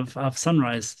of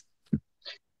sunrise.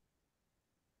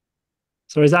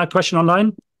 So is that a question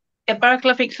online? Yeah,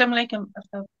 Barakallahu feek. Assalamu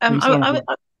alaikum.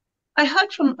 I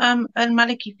heard from a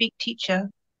Maliki fiqh teacher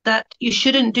that you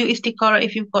shouldn't do istikhara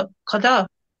if you've got qada.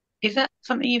 Is that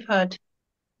something you've heard?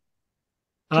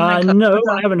 No,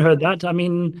 I haven't heard that. I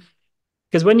mean,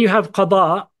 because when you have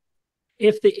qada,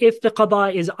 if the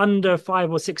qada is under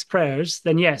 5 or 6 prayers,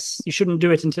 then yes, you shouldn't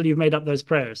do it until you've made up those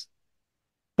prayers.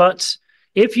 But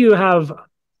if you have,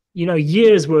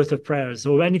 years worth of prayers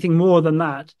or anything more than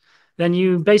that, then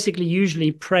you basically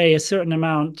usually pray a certain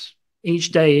amount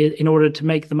each day in order to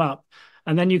make them up.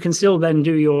 And then you can still then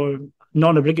do your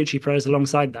non-obligatory prayers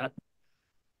alongside that.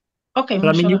 Okay, but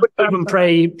I mean, you wouldn't even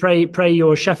pray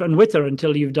your Shaf and Witr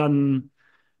until you've done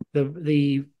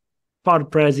the part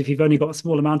of prayers if you've only got a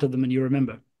small amount of them and you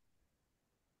remember.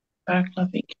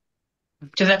 Barakallahu feek.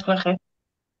 Jazakallah khair.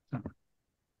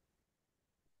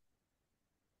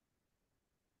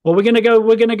 Well, we're gonna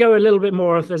go a little bit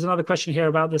more. There's another question here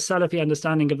about the Salafi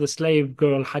understanding of the slave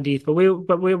girl hadith, but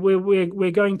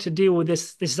we're going to deal with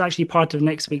this. This is actually part of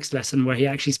next week's lesson where he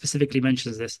actually specifically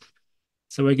mentions this.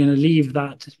 So we're going to leave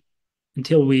that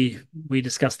until we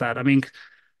discuss that. I mean,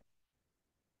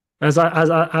 as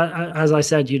I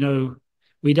said,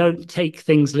 we don't take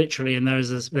things literally, and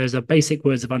there's a basic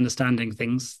words of understanding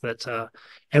things that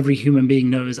every human being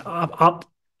knows. Up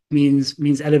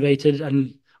means elevated,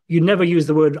 and you never use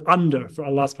the word under for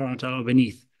Allah subhanahu wa ta'ala, or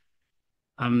beneath,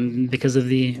 because of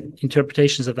the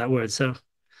interpretations of that word. So,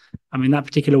 I mean, that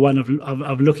particular one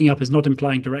of looking up is not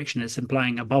implying direction, it's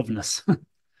implying aboveness.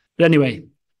 But anyway,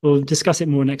 we'll discuss it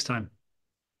more next time.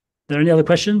 Are there any other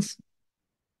questions?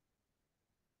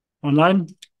 Online?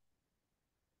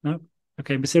 No?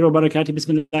 Okay. Bismillah wa barakatuh.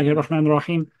 Bismillahir Rahmanir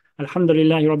Rahim.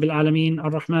 Alhamdulillahi Rabbil Alameen.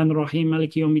 Ar-Rahmanir Rahim.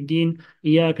 Maliki Yawmiddin.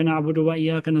 Iyyaka na'budu wa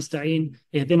iyyaka nasta'in.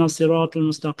 Ihdina as-siratal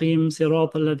mustaqim.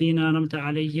 Siratal ladhina an'amta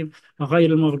alayhim.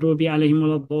 Ghayril maghdubi alayhim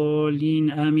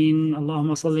waladdallin. Amin.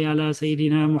 Allahumma salli ala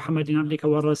Sayyidina Muhammadin abdika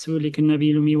wa rasulika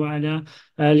an-nabiyil ummi wa ala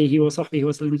alihi wa sahbihi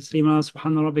wa sallam taslima.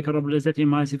 Subhana rabbika rabbil izzati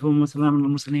amma yasifun wa salamun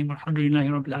alal mursalin. Walhamdulillahi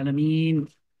Rabbil Alameen.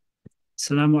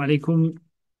 Assalamu alaikum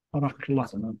wa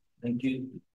rahmatullah. Thank you.